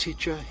 and a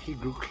teacher he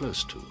grew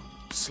close to.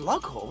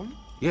 Slughorn?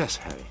 Yes,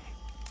 Harry.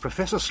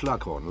 Professor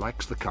Slughorn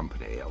likes the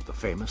company of the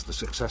famous, the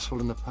successful,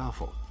 and the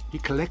powerful. He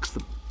collects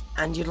them.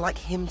 And you'd like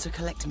him to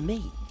collect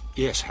me?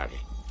 Yes, Harry.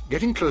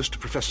 Getting close to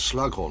Professor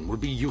Slughorn will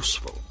be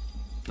useful.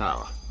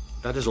 Now,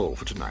 that is all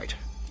for tonight.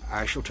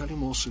 I shall tell you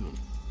more soon.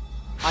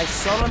 I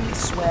solemnly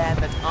swear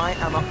that I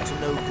am up to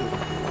no good.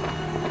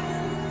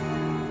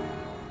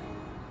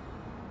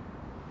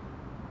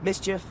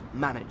 Mischief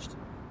managed.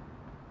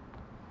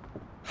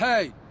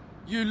 Hey,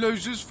 you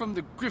losers from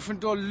the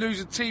Gryffindor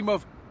loser team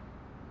of...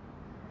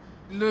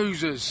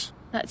 losers.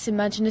 That's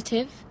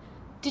imaginative.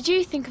 Did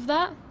you think of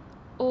that?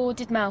 Or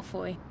did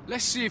Malfoy?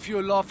 Let's see if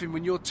you're laughing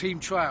when your team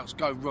trials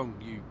go wrong,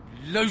 you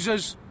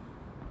losers.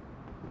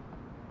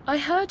 I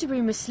heard a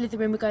rumour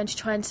Slytherin were going to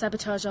try and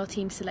sabotage our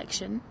team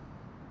selection.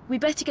 We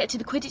better get to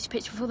the Quidditch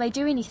pitch before they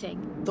do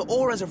anything. The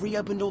Auras have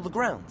reopened all the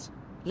grounds.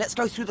 Let's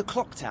go through the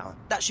clock tower.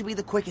 That should be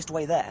the quickest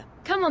way there.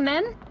 Come on,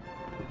 then.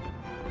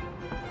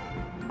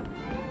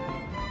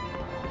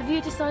 Have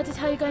you decided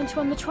how you're going to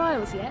run the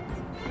trials yet?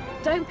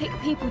 Don't pick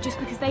people just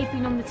because they've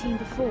been on the team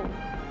before.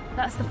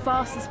 That's the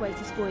fastest way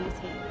to spoil a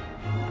team.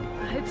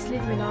 I hope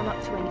Slytherin aren't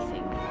up to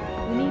anything.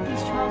 We need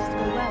these trials to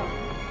go well.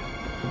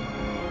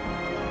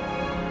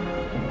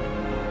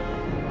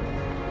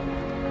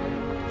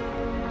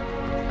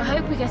 I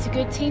hope we get a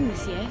good team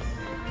this year.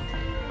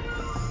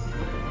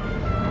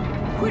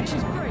 Which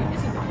is great,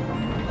 isn't it? I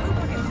hope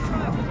I get to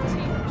try out for the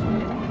team next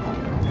year.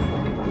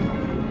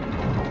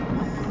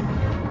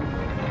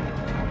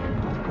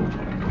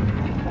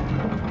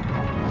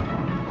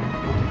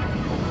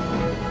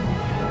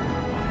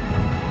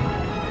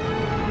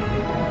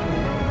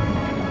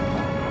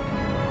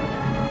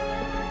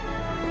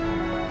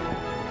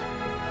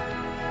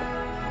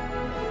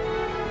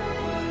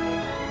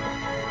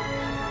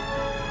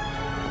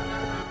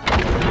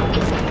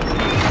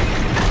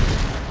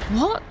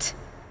 What?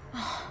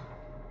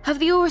 Have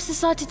the Auras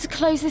decided to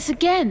close this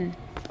again?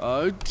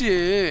 Oh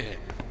dear.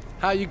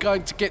 How are you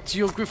going to get to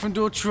your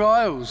Gryffindor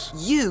trials?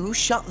 You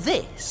shut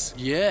this?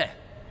 Yeah.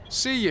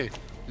 See you,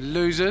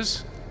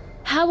 losers.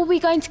 How are we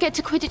going to get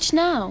to Quidditch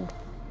now?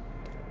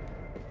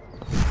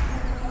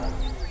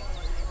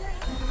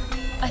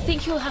 I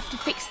think you'll have to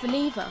fix the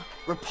lever.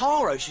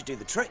 Reparo should do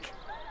the trick.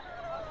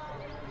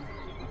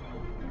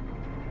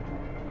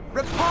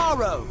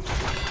 Reparo!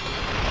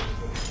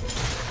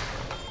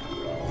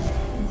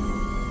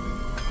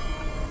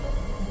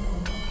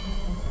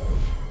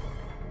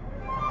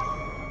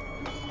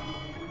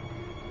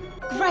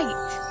 Great!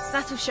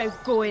 That'll show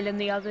Goyle and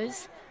the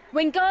others.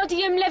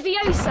 Wingardium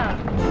Leviosa!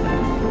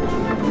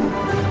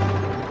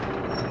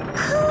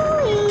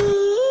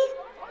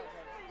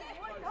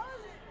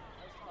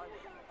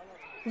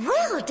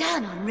 Well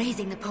done on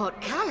raising the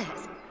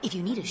portcullis. If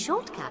you need a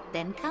shortcut,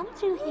 then come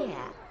through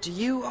here. Do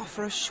you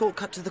offer a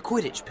shortcut to the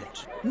Quidditch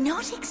pitch?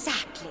 Not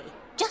exactly.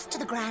 Just to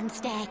the grand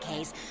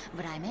staircase,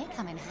 but I may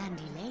come in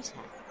handy later.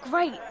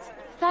 Great.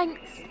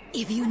 Thanks.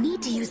 If you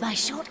need to use my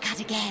shortcut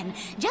again,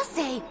 just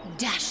say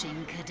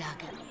Dashing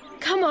Cadogan.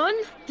 Come on,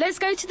 let's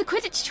go to the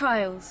Quidditch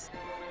trials.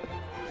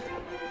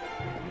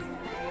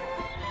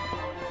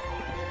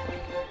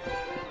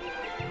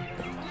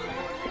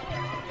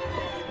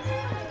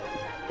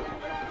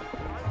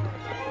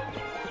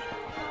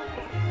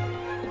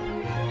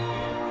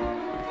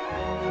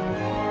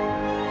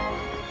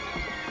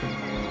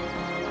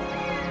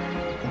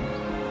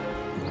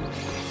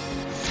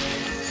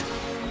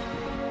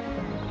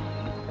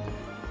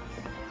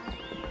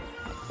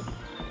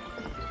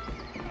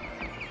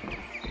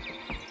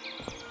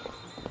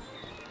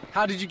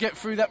 How did you get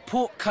through that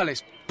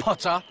portcullis,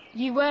 Potter?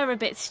 You were a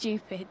bit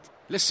stupid.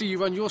 Let's see you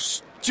run your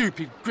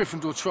stupid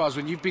Gryffindor trials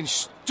when you've been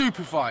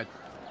stupefied.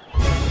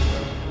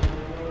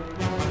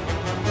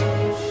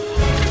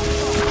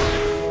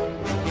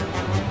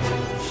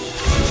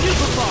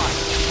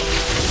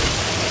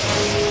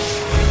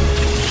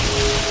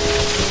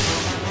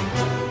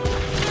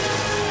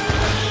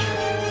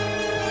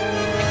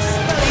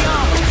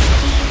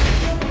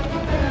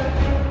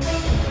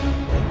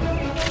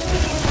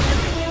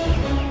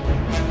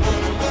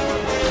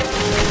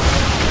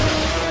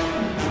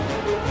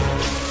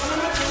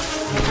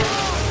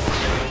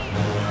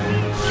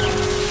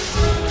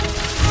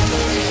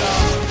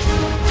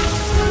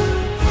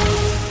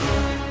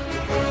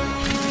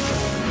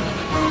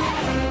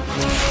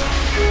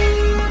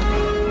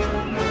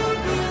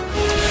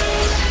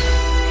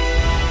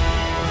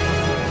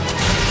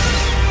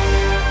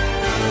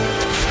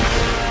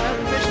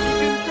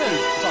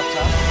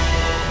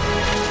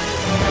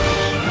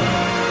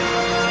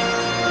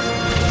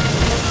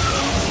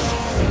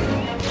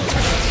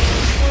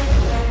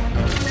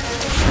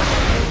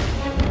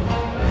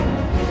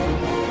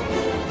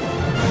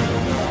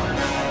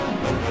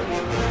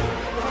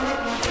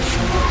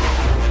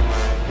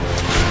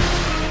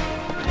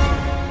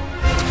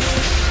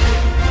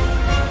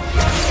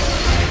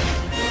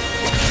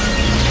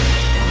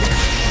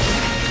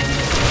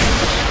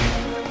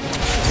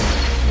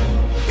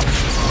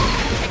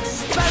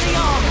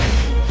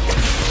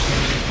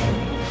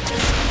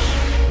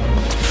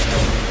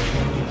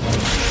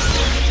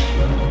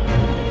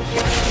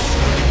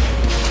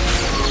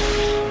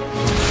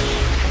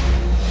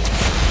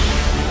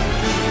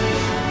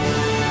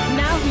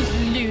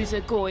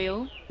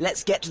 Goyle.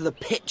 Let's get to the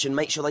pitch and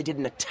make sure they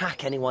didn't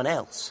attack anyone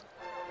else.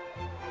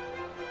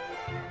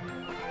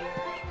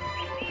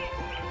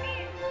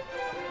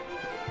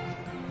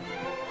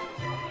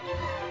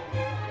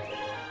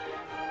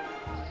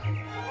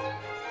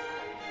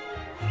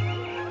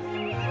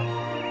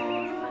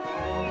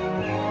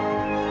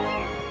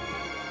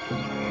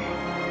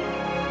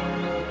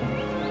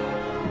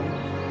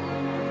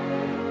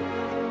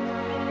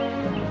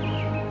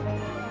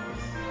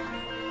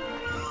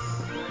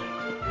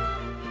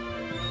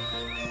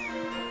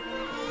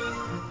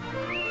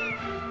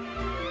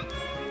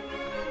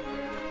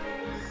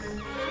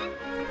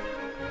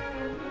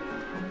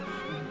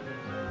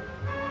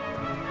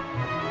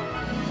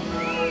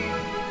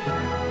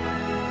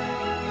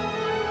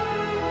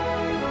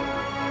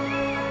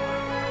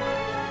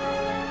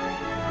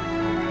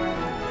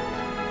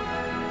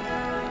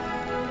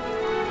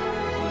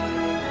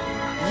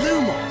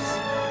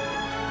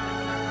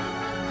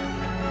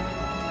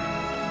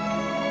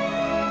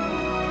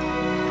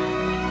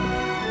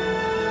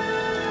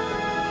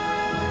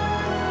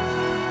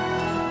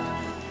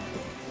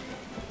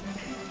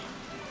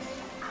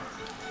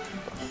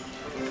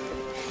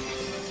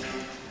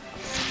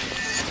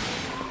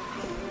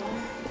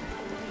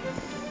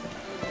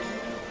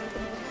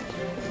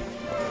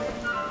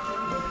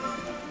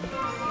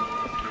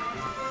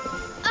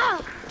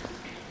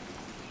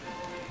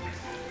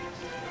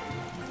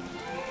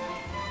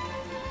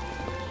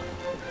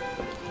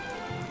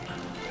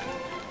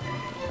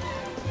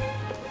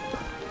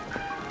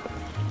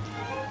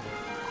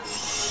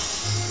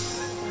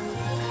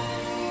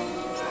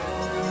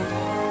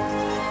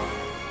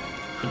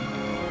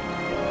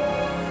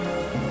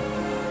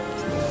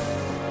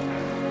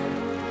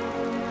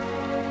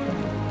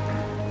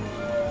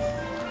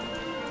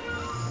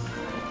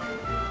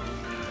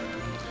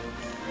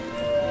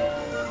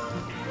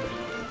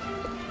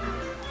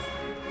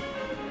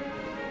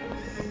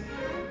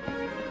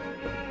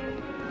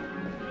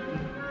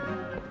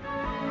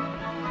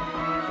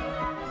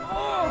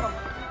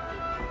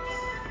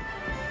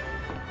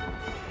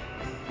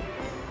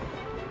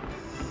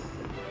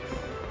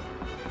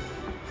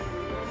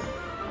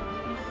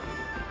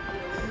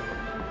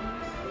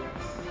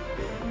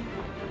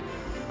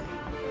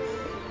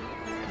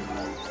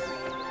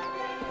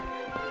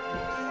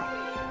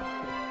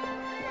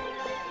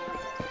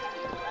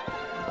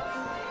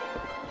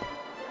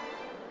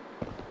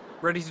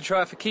 Ready to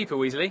try it for keeper,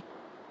 Weasley?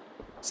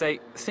 Say,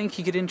 think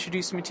you could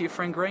introduce me to your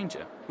friend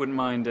Granger? Wouldn't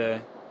mind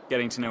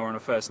getting to know her on a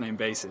first-name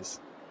basis.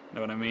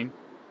 Know what I mean?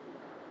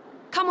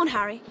 Come on,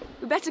 Harry.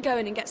 We better go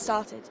in and get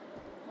started.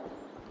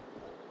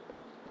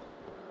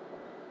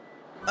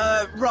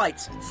 Right.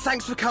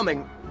 Thanks for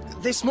coming.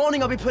 This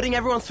morning I'll be putting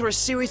everyone through a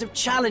series of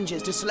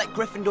challenges to select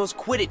Gryffindor's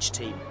Quidditch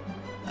team.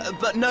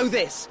 But know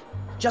this.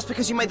 Just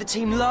because you made the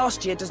team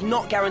last year does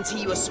not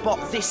guarantee you a spot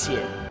this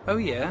year. Oh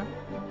yeah?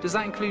 Does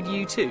that include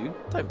you too?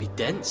 Don't be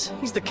dense.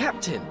 He's the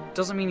captain.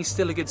 Doesn't mean he's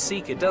still a good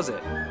seeker, does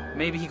it?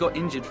 Maybe he got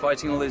injured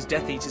fighting all those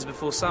Death Eaters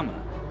before summer.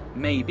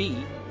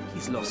 Maybe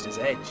he's lost his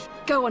edge.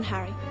 Go on,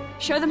 Harry.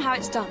 Show them how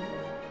it's done.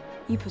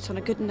 You put on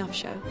a good enough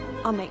show.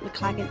 I'll make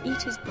McLaggen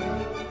eat his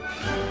brain.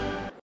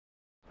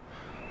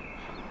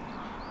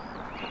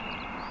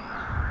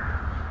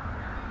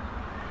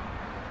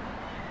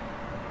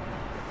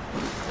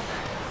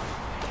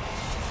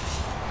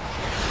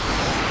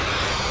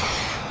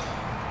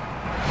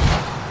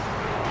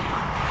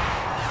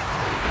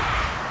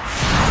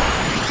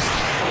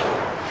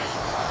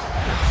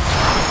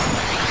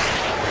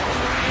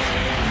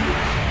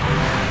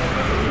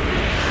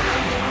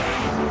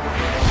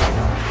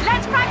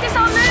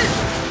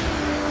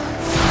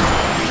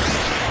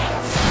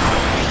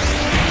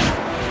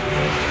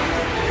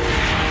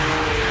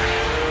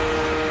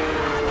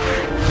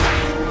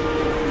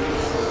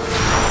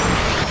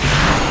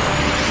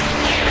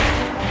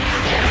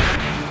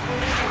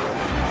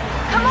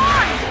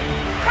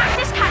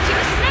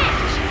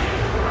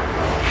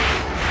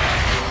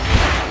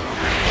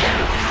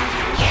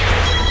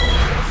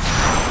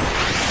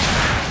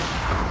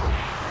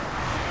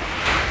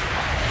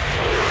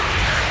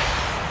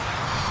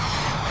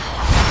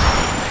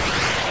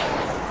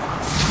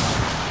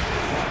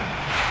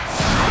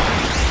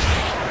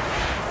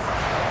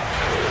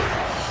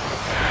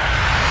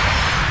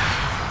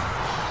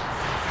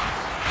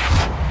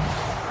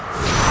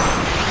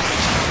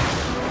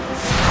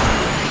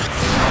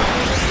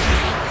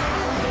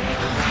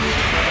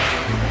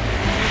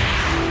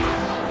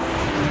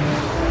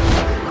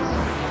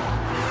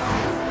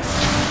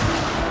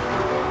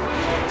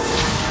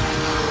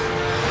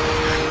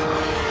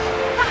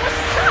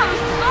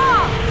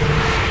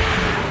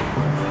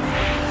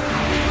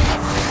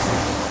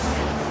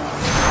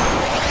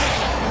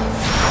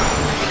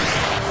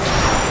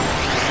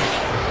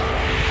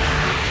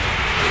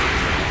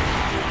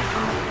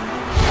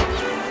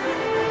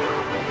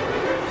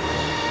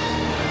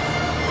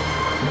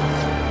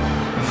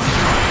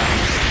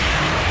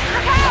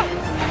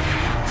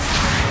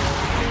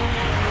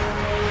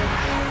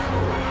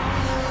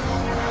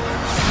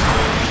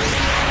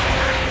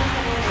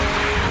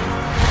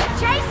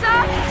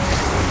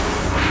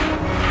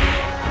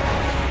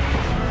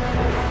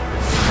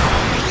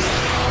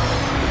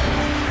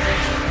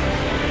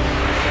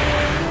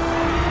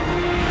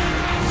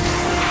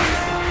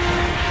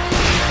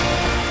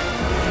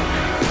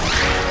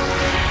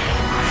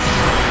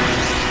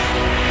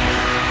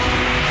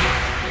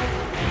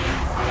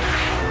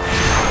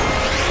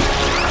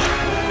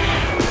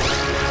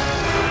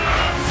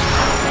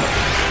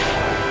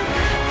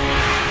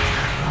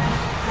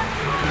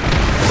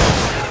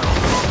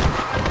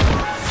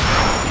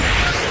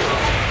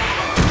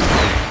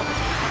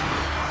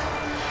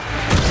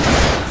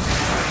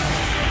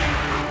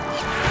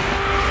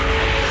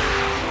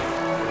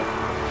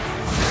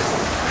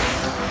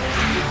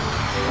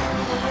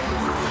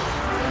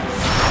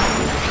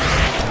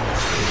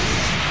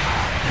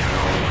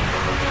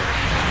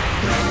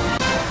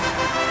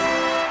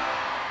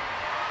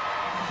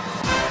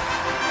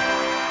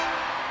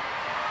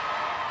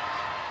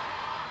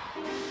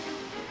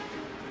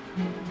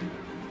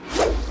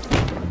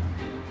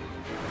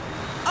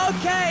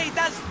 Okay,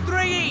 that's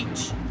 3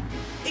 each.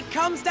 It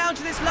comes down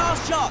to this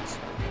last shot.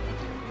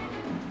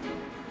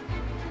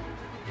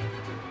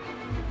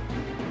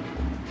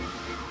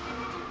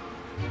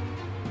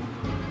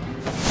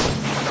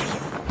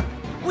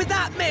 With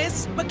that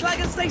miss,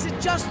 McLaggen stays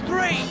at just 3.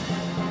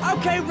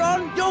 Okay,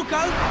 Ron, your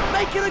go.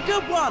 Make it a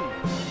good one.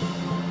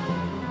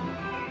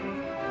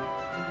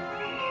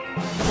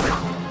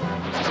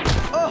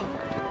 Oh!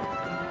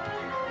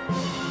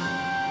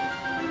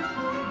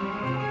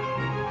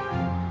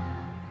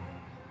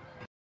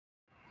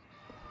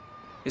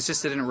 It's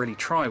just they didn't really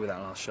try with that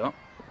last shot.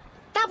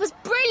 That was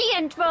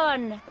brilliant,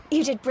 Ron!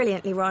 You did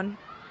brilliantly, Ron.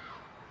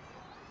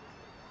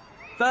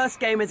 First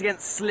game is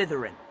against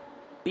Slytherin.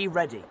 Be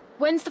ready.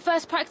 When's the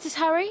first practice,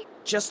 Harry?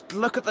 Just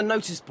look at the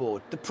notice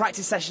board. The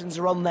practice sessions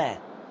are on there.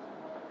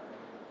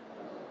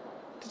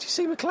 Did you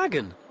see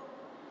McLaggen?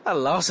 That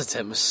last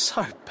attempt was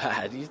so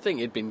bad, you'd think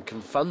he'd been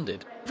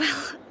confounded.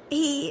 Well,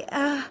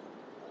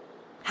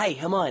 Hey,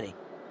 Hermione.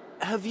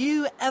 Have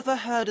you ever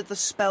heard of the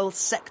spell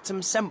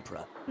Sectum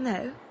Sempra?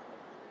 No.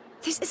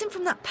 This isn't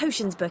from that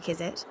potions book,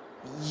 is it?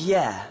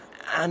 Yeah,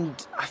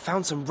 and I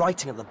found some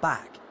writing at the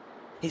back.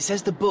 It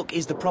says the book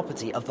is the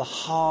property of the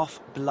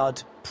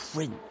Half-Blood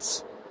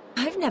Prince.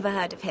 I've never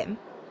heard of him.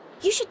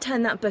 You should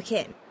turn that book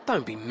in.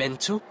 Don't be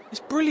mental. It's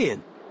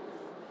brilliant.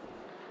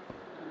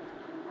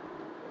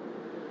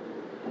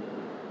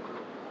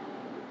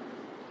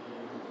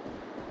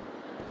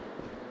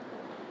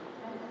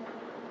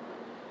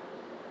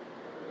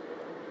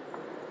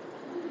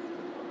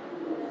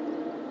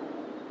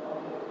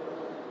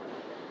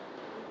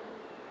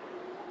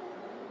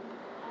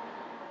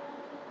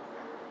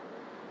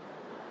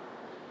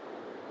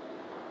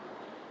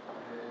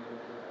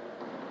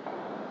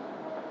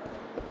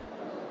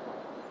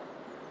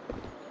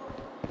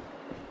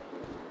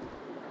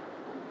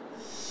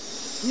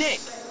 Nick!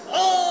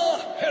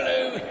 Ah,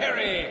 hello,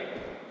 Harry.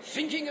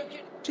 Thinking of... Do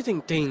you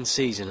think Dean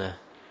sees in her,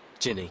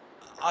 Ginny?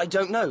 I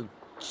don't know.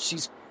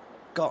 She's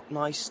got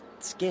nice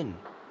skin.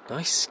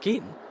 Nice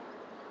skin?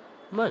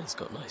 Mine's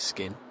got nice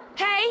skin.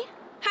 Hey,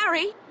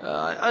 Harry!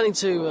 I need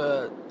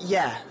to,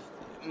 Yeah,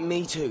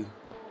 me too.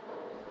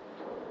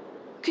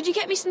 Could you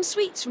get me some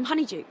sweets from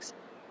Honeydukes?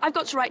 I've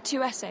got to write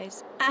 2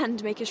 essays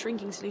and make a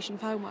shrinking solution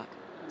for homework,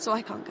 so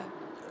I can't go.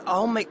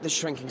 I'll make the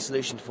shrinking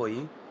solution for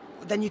you.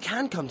 Then you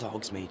can come to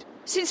Hogsmeade.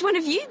 Since when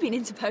have you been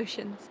into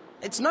potions?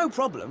 It's no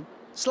problem.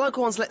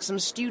 Slughorn's let some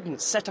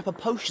students set up a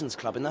potions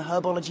club in the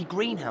herbology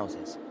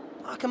greenhouses.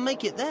 I can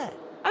make it there.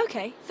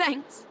 Okay,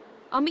 thanks.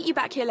 I'll meet you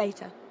back here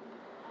later.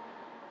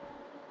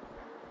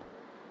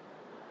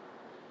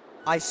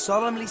 I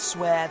solemnly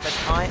swear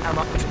that I am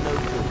up to no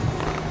good.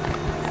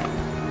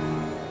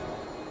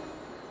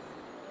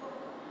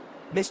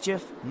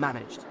 Mischief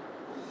managed.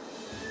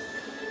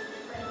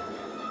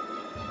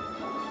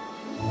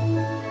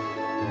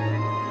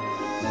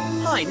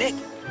 Hi, Nick.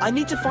 I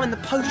need to find the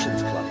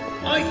Potions Club.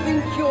 I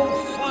think you'll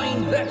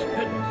find that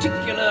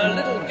particular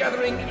little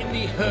gathering in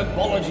the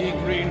herbology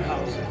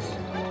greenhouses.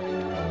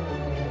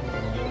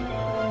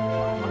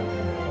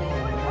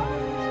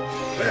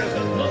 There's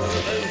a lot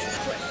of those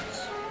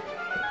quests.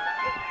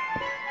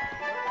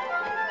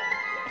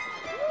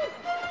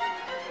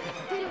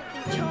 I didn't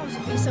think charms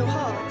would be so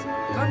hard.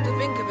 Come to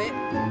think of it,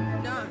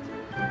 no.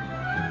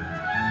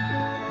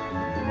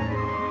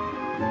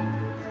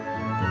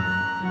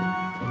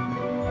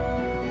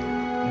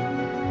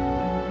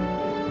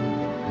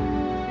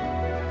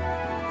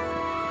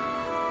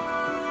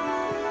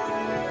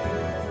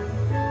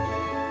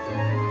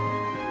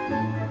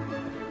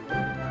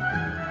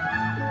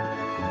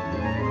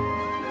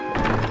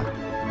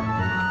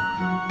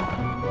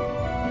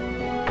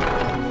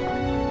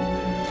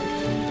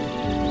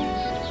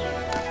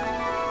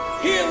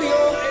 Here we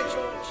are at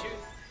your tune.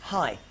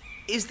 Hi.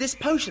 Is this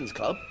Potions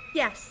Club?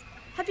 Yes.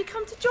 Have you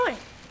come to join?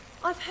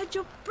 I've heard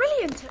you're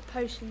brilliant at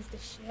potions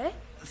this year.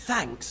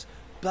 Thanks,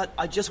 but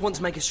I just want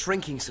to make a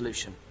shrinking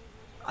solution.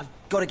 I've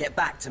got to get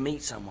back to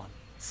meet someone.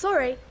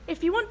 Sorry,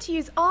 if you want to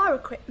use our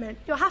equipment,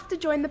 you'll have to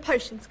join the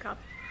Potions Club.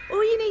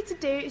 All you need to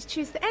do is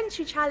choose the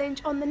entry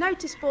challenge on the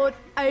notice board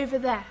over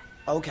there.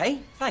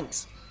 Okay,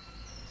 thanks.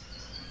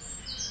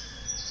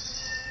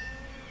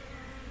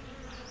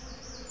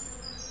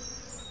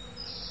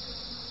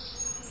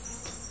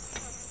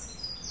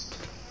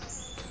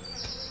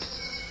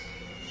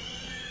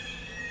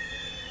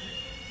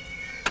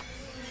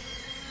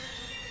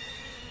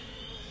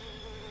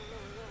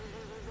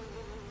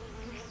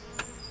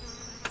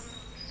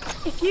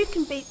 If you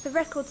can beat the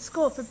record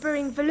score for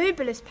brewing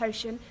Volubilis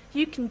Potion,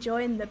 you can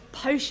join the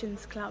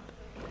Potions Club.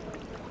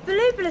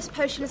 Volubilis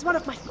Potion is one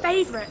of my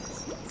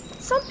favourites.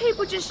 Some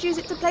people just use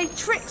it to play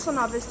tricks on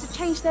others to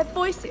change their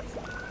voices,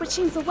 which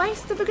seems a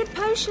waste of a good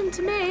potion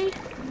to me.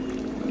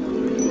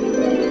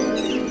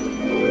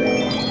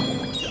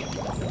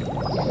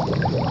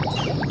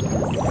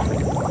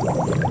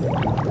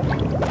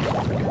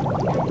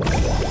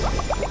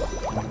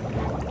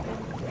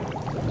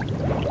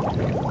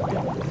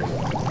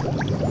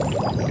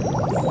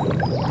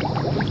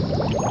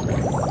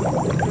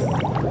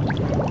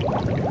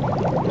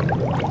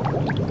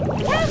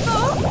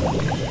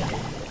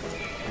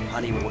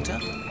 Honey water.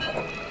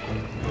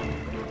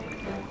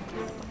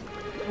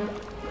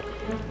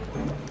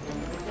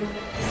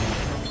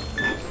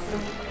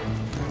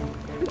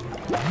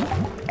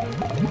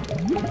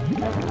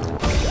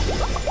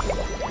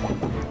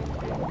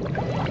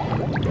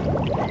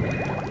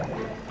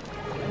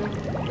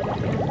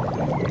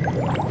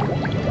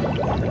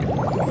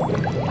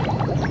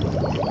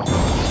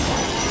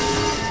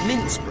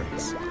 Mint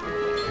spritz.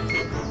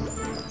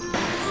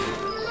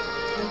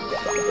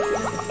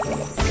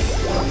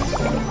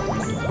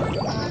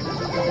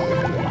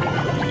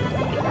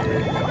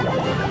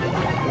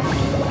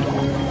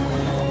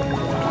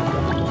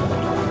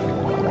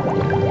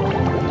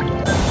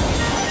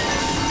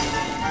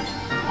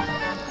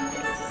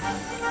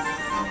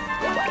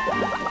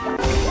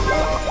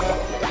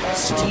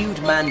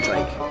 Stewed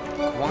mandrake,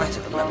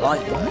 quieter than the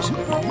live version.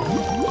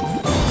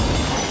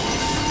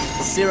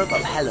 Syrup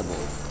of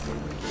hellebore.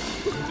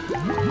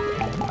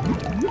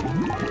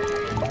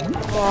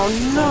 Oh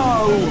no!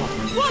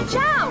 Watch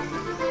out!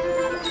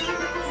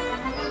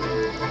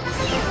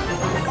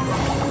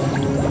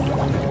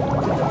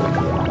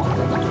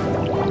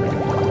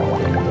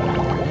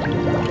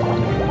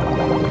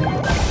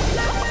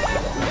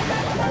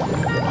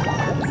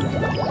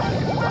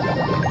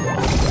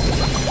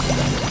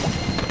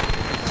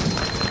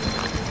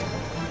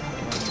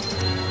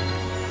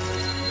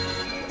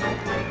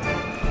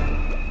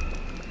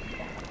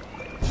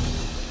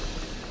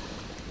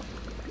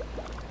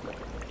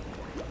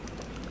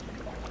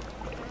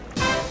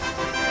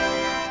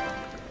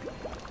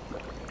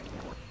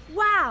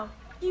 Wow,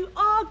 you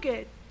are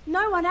good.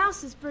 No one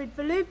else has brewed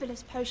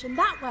Volubilis Potion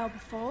that well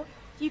before.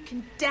 You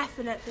can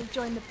definitely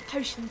join the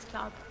Potions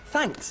Club.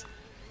 Thanks.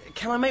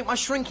 Can I make my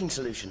shrinking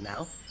solution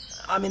now?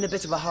 I'm in a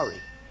bit of a hurry.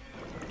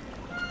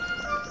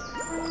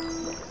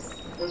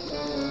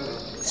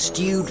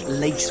 Stewed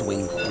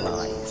lacewing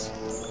flies.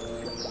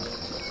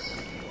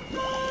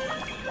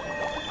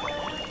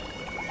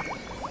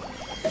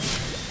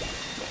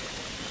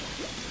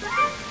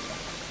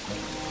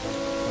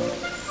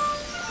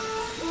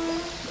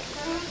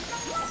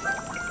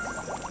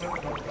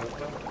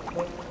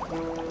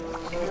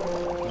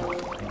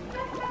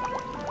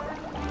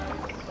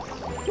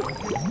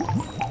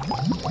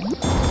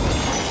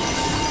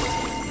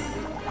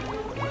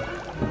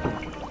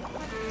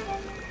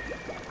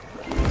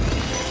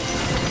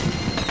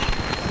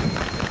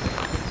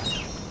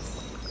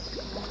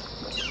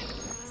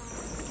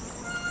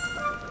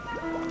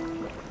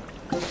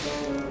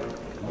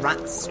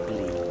 Rat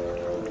spleen.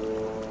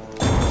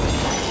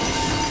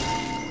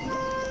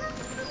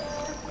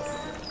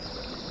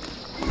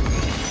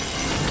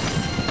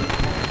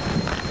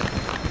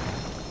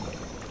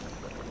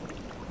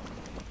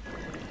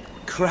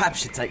 Crab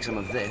should take some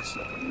of this.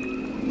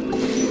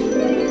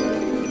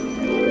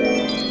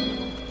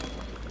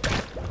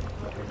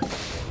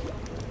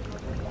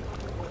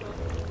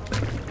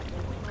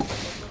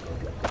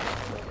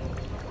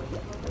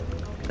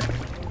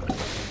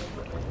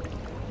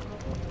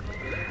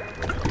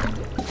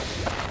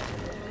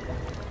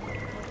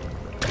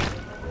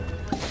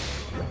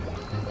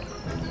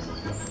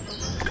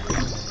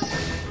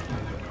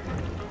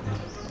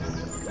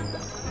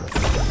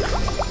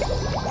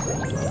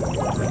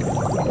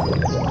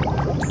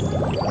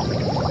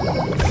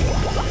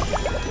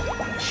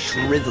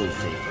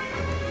 Shrivelfin.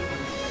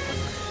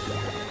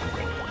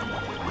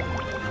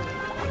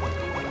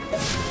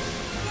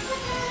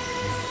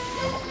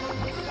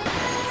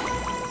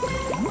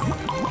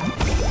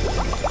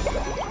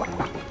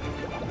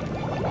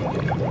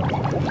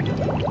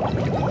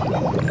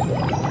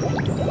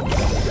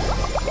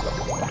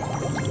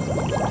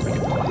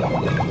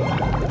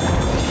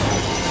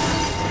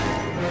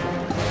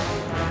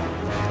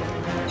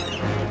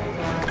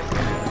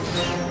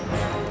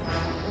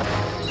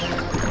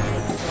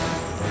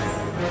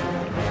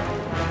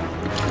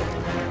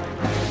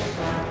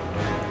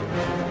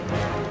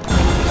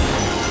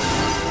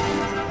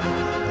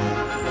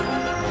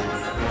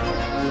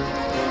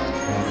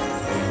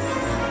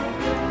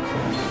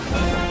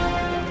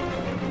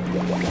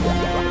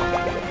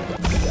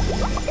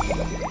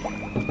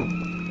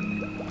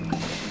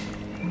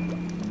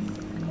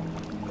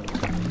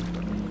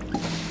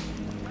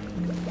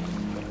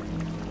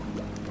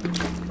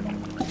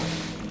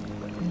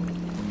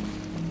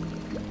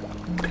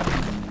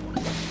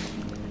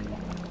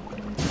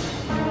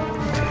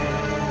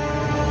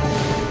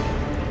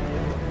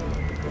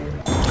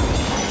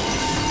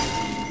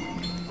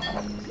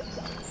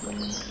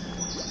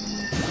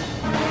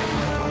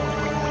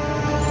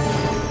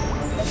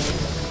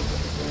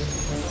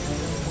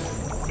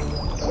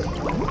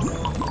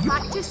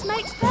 Practice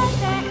makes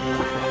perfect.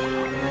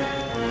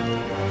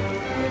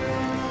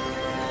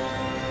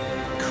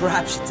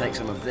 Crab should take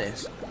some of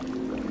this.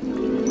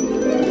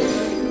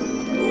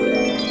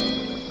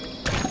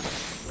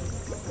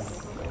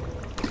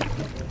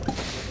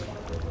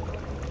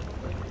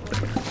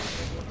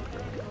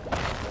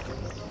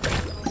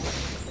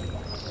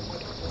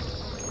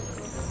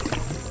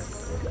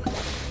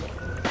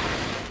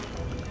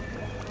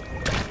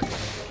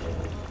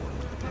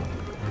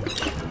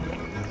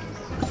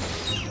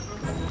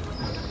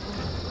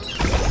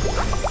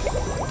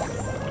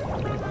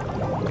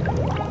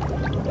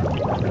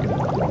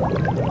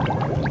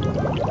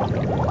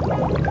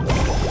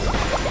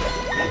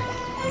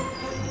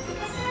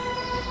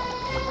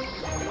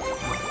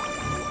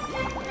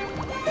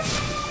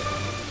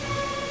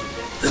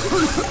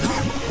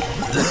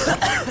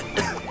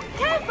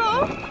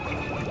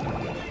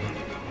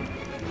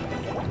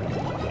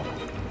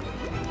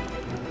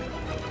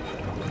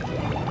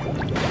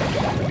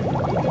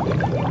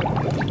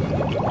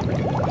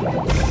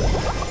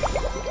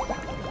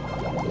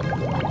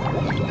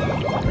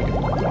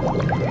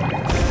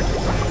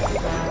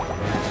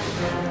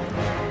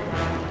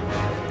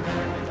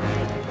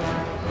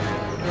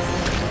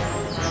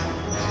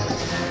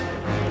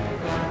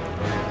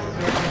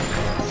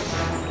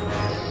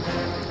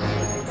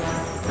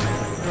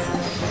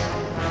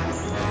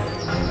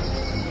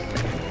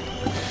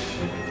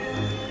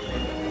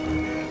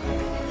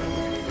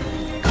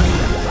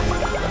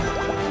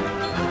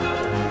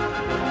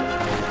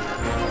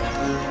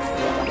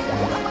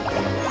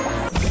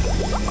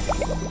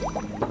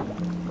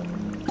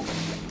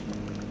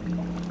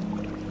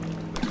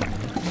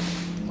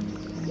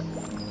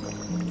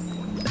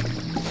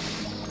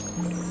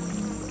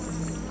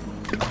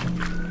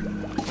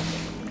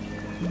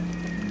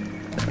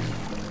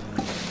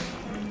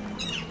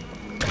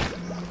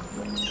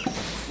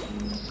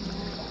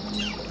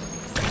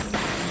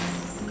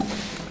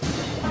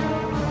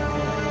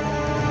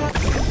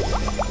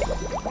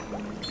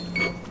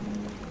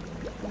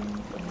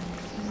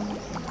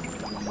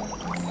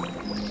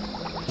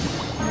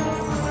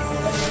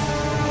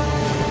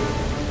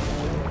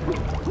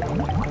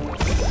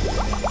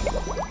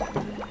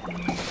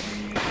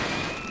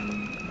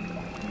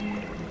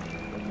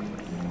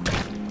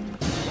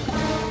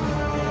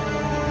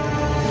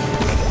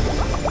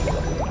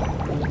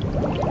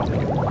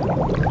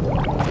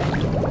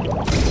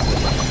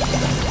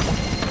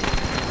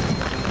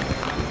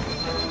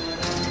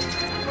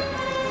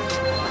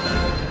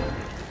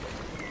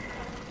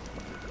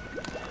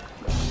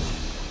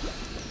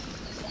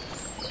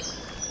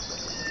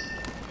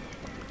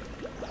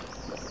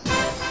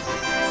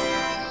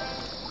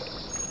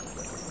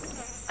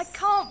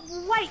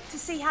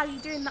 see how you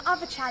do in the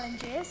other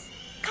challenges.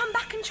 Come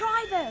back and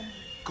try them.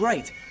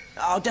 Great.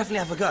 I'll definitely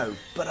have a go,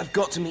 but I've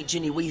got to meet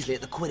Ginny Weasley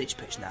at the Quidditch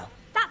pitch now.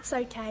 That's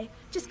okay.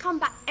 Just come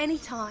back any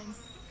time.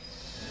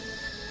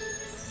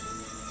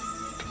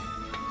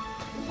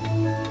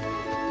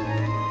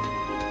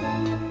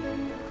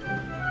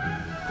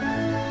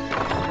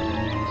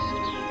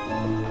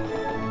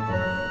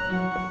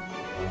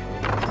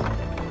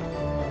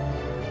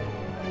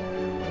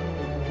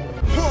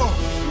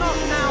 Not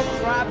now,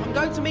 Crab. I'm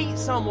going to meet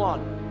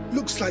someone.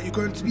 Looks like you're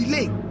going to be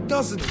late,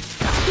 doesn't it?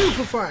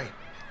 Stupefy!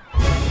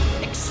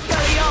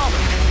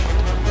 Expelliarmus!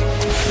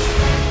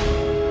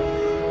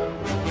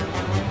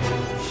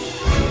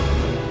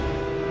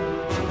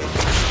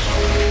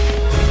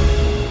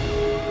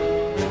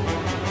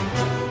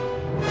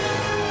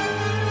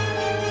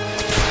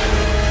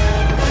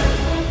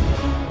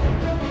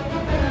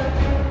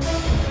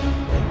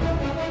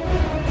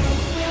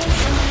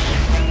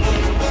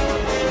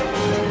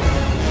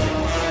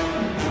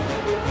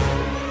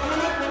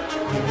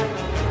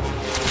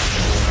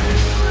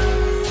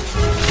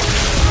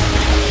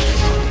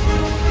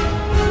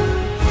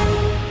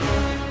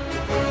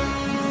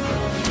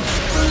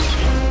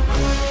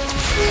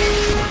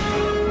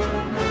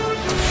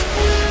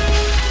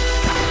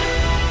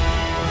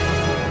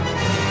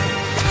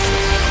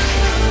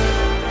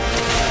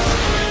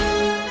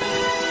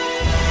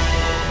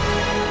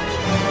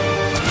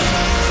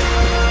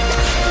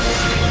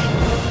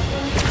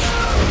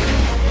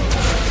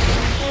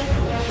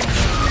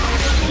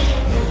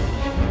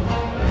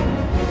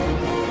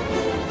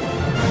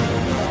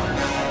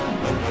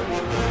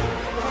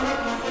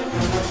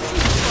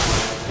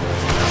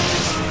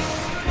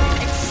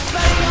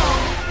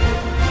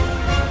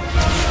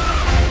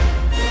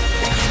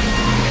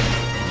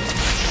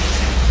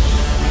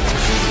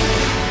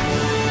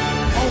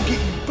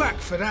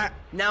 For that.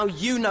 Now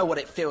you know what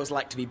it feels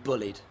like to be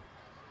bullied.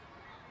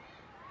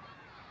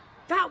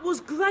 That was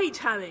great,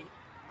 Harry.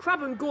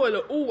 Crabbe and Goyle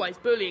are always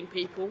bullying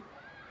people.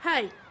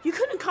 Hey, you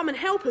couldn't come and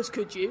help us,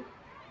 could you?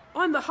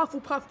 I'm the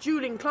Hufflepuff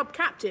Dueling Club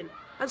captain,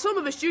 and some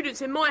of the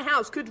students in my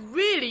house could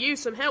really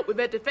use some help with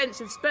their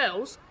defensive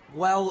spells.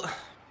 Well,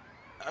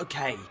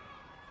 okay,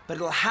 but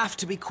it'll have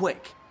to be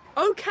quick.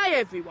 Okay,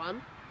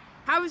 everyone.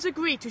 Harry's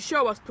agreed to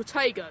show us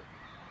Protego.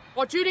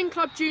 Our Dueling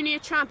Club Junior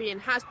Champion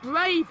has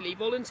bravely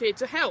volunteered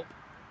to help.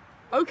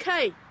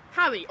 Okay,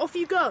 Harry, off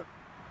you go.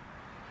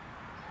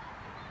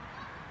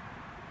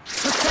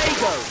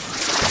 Protego!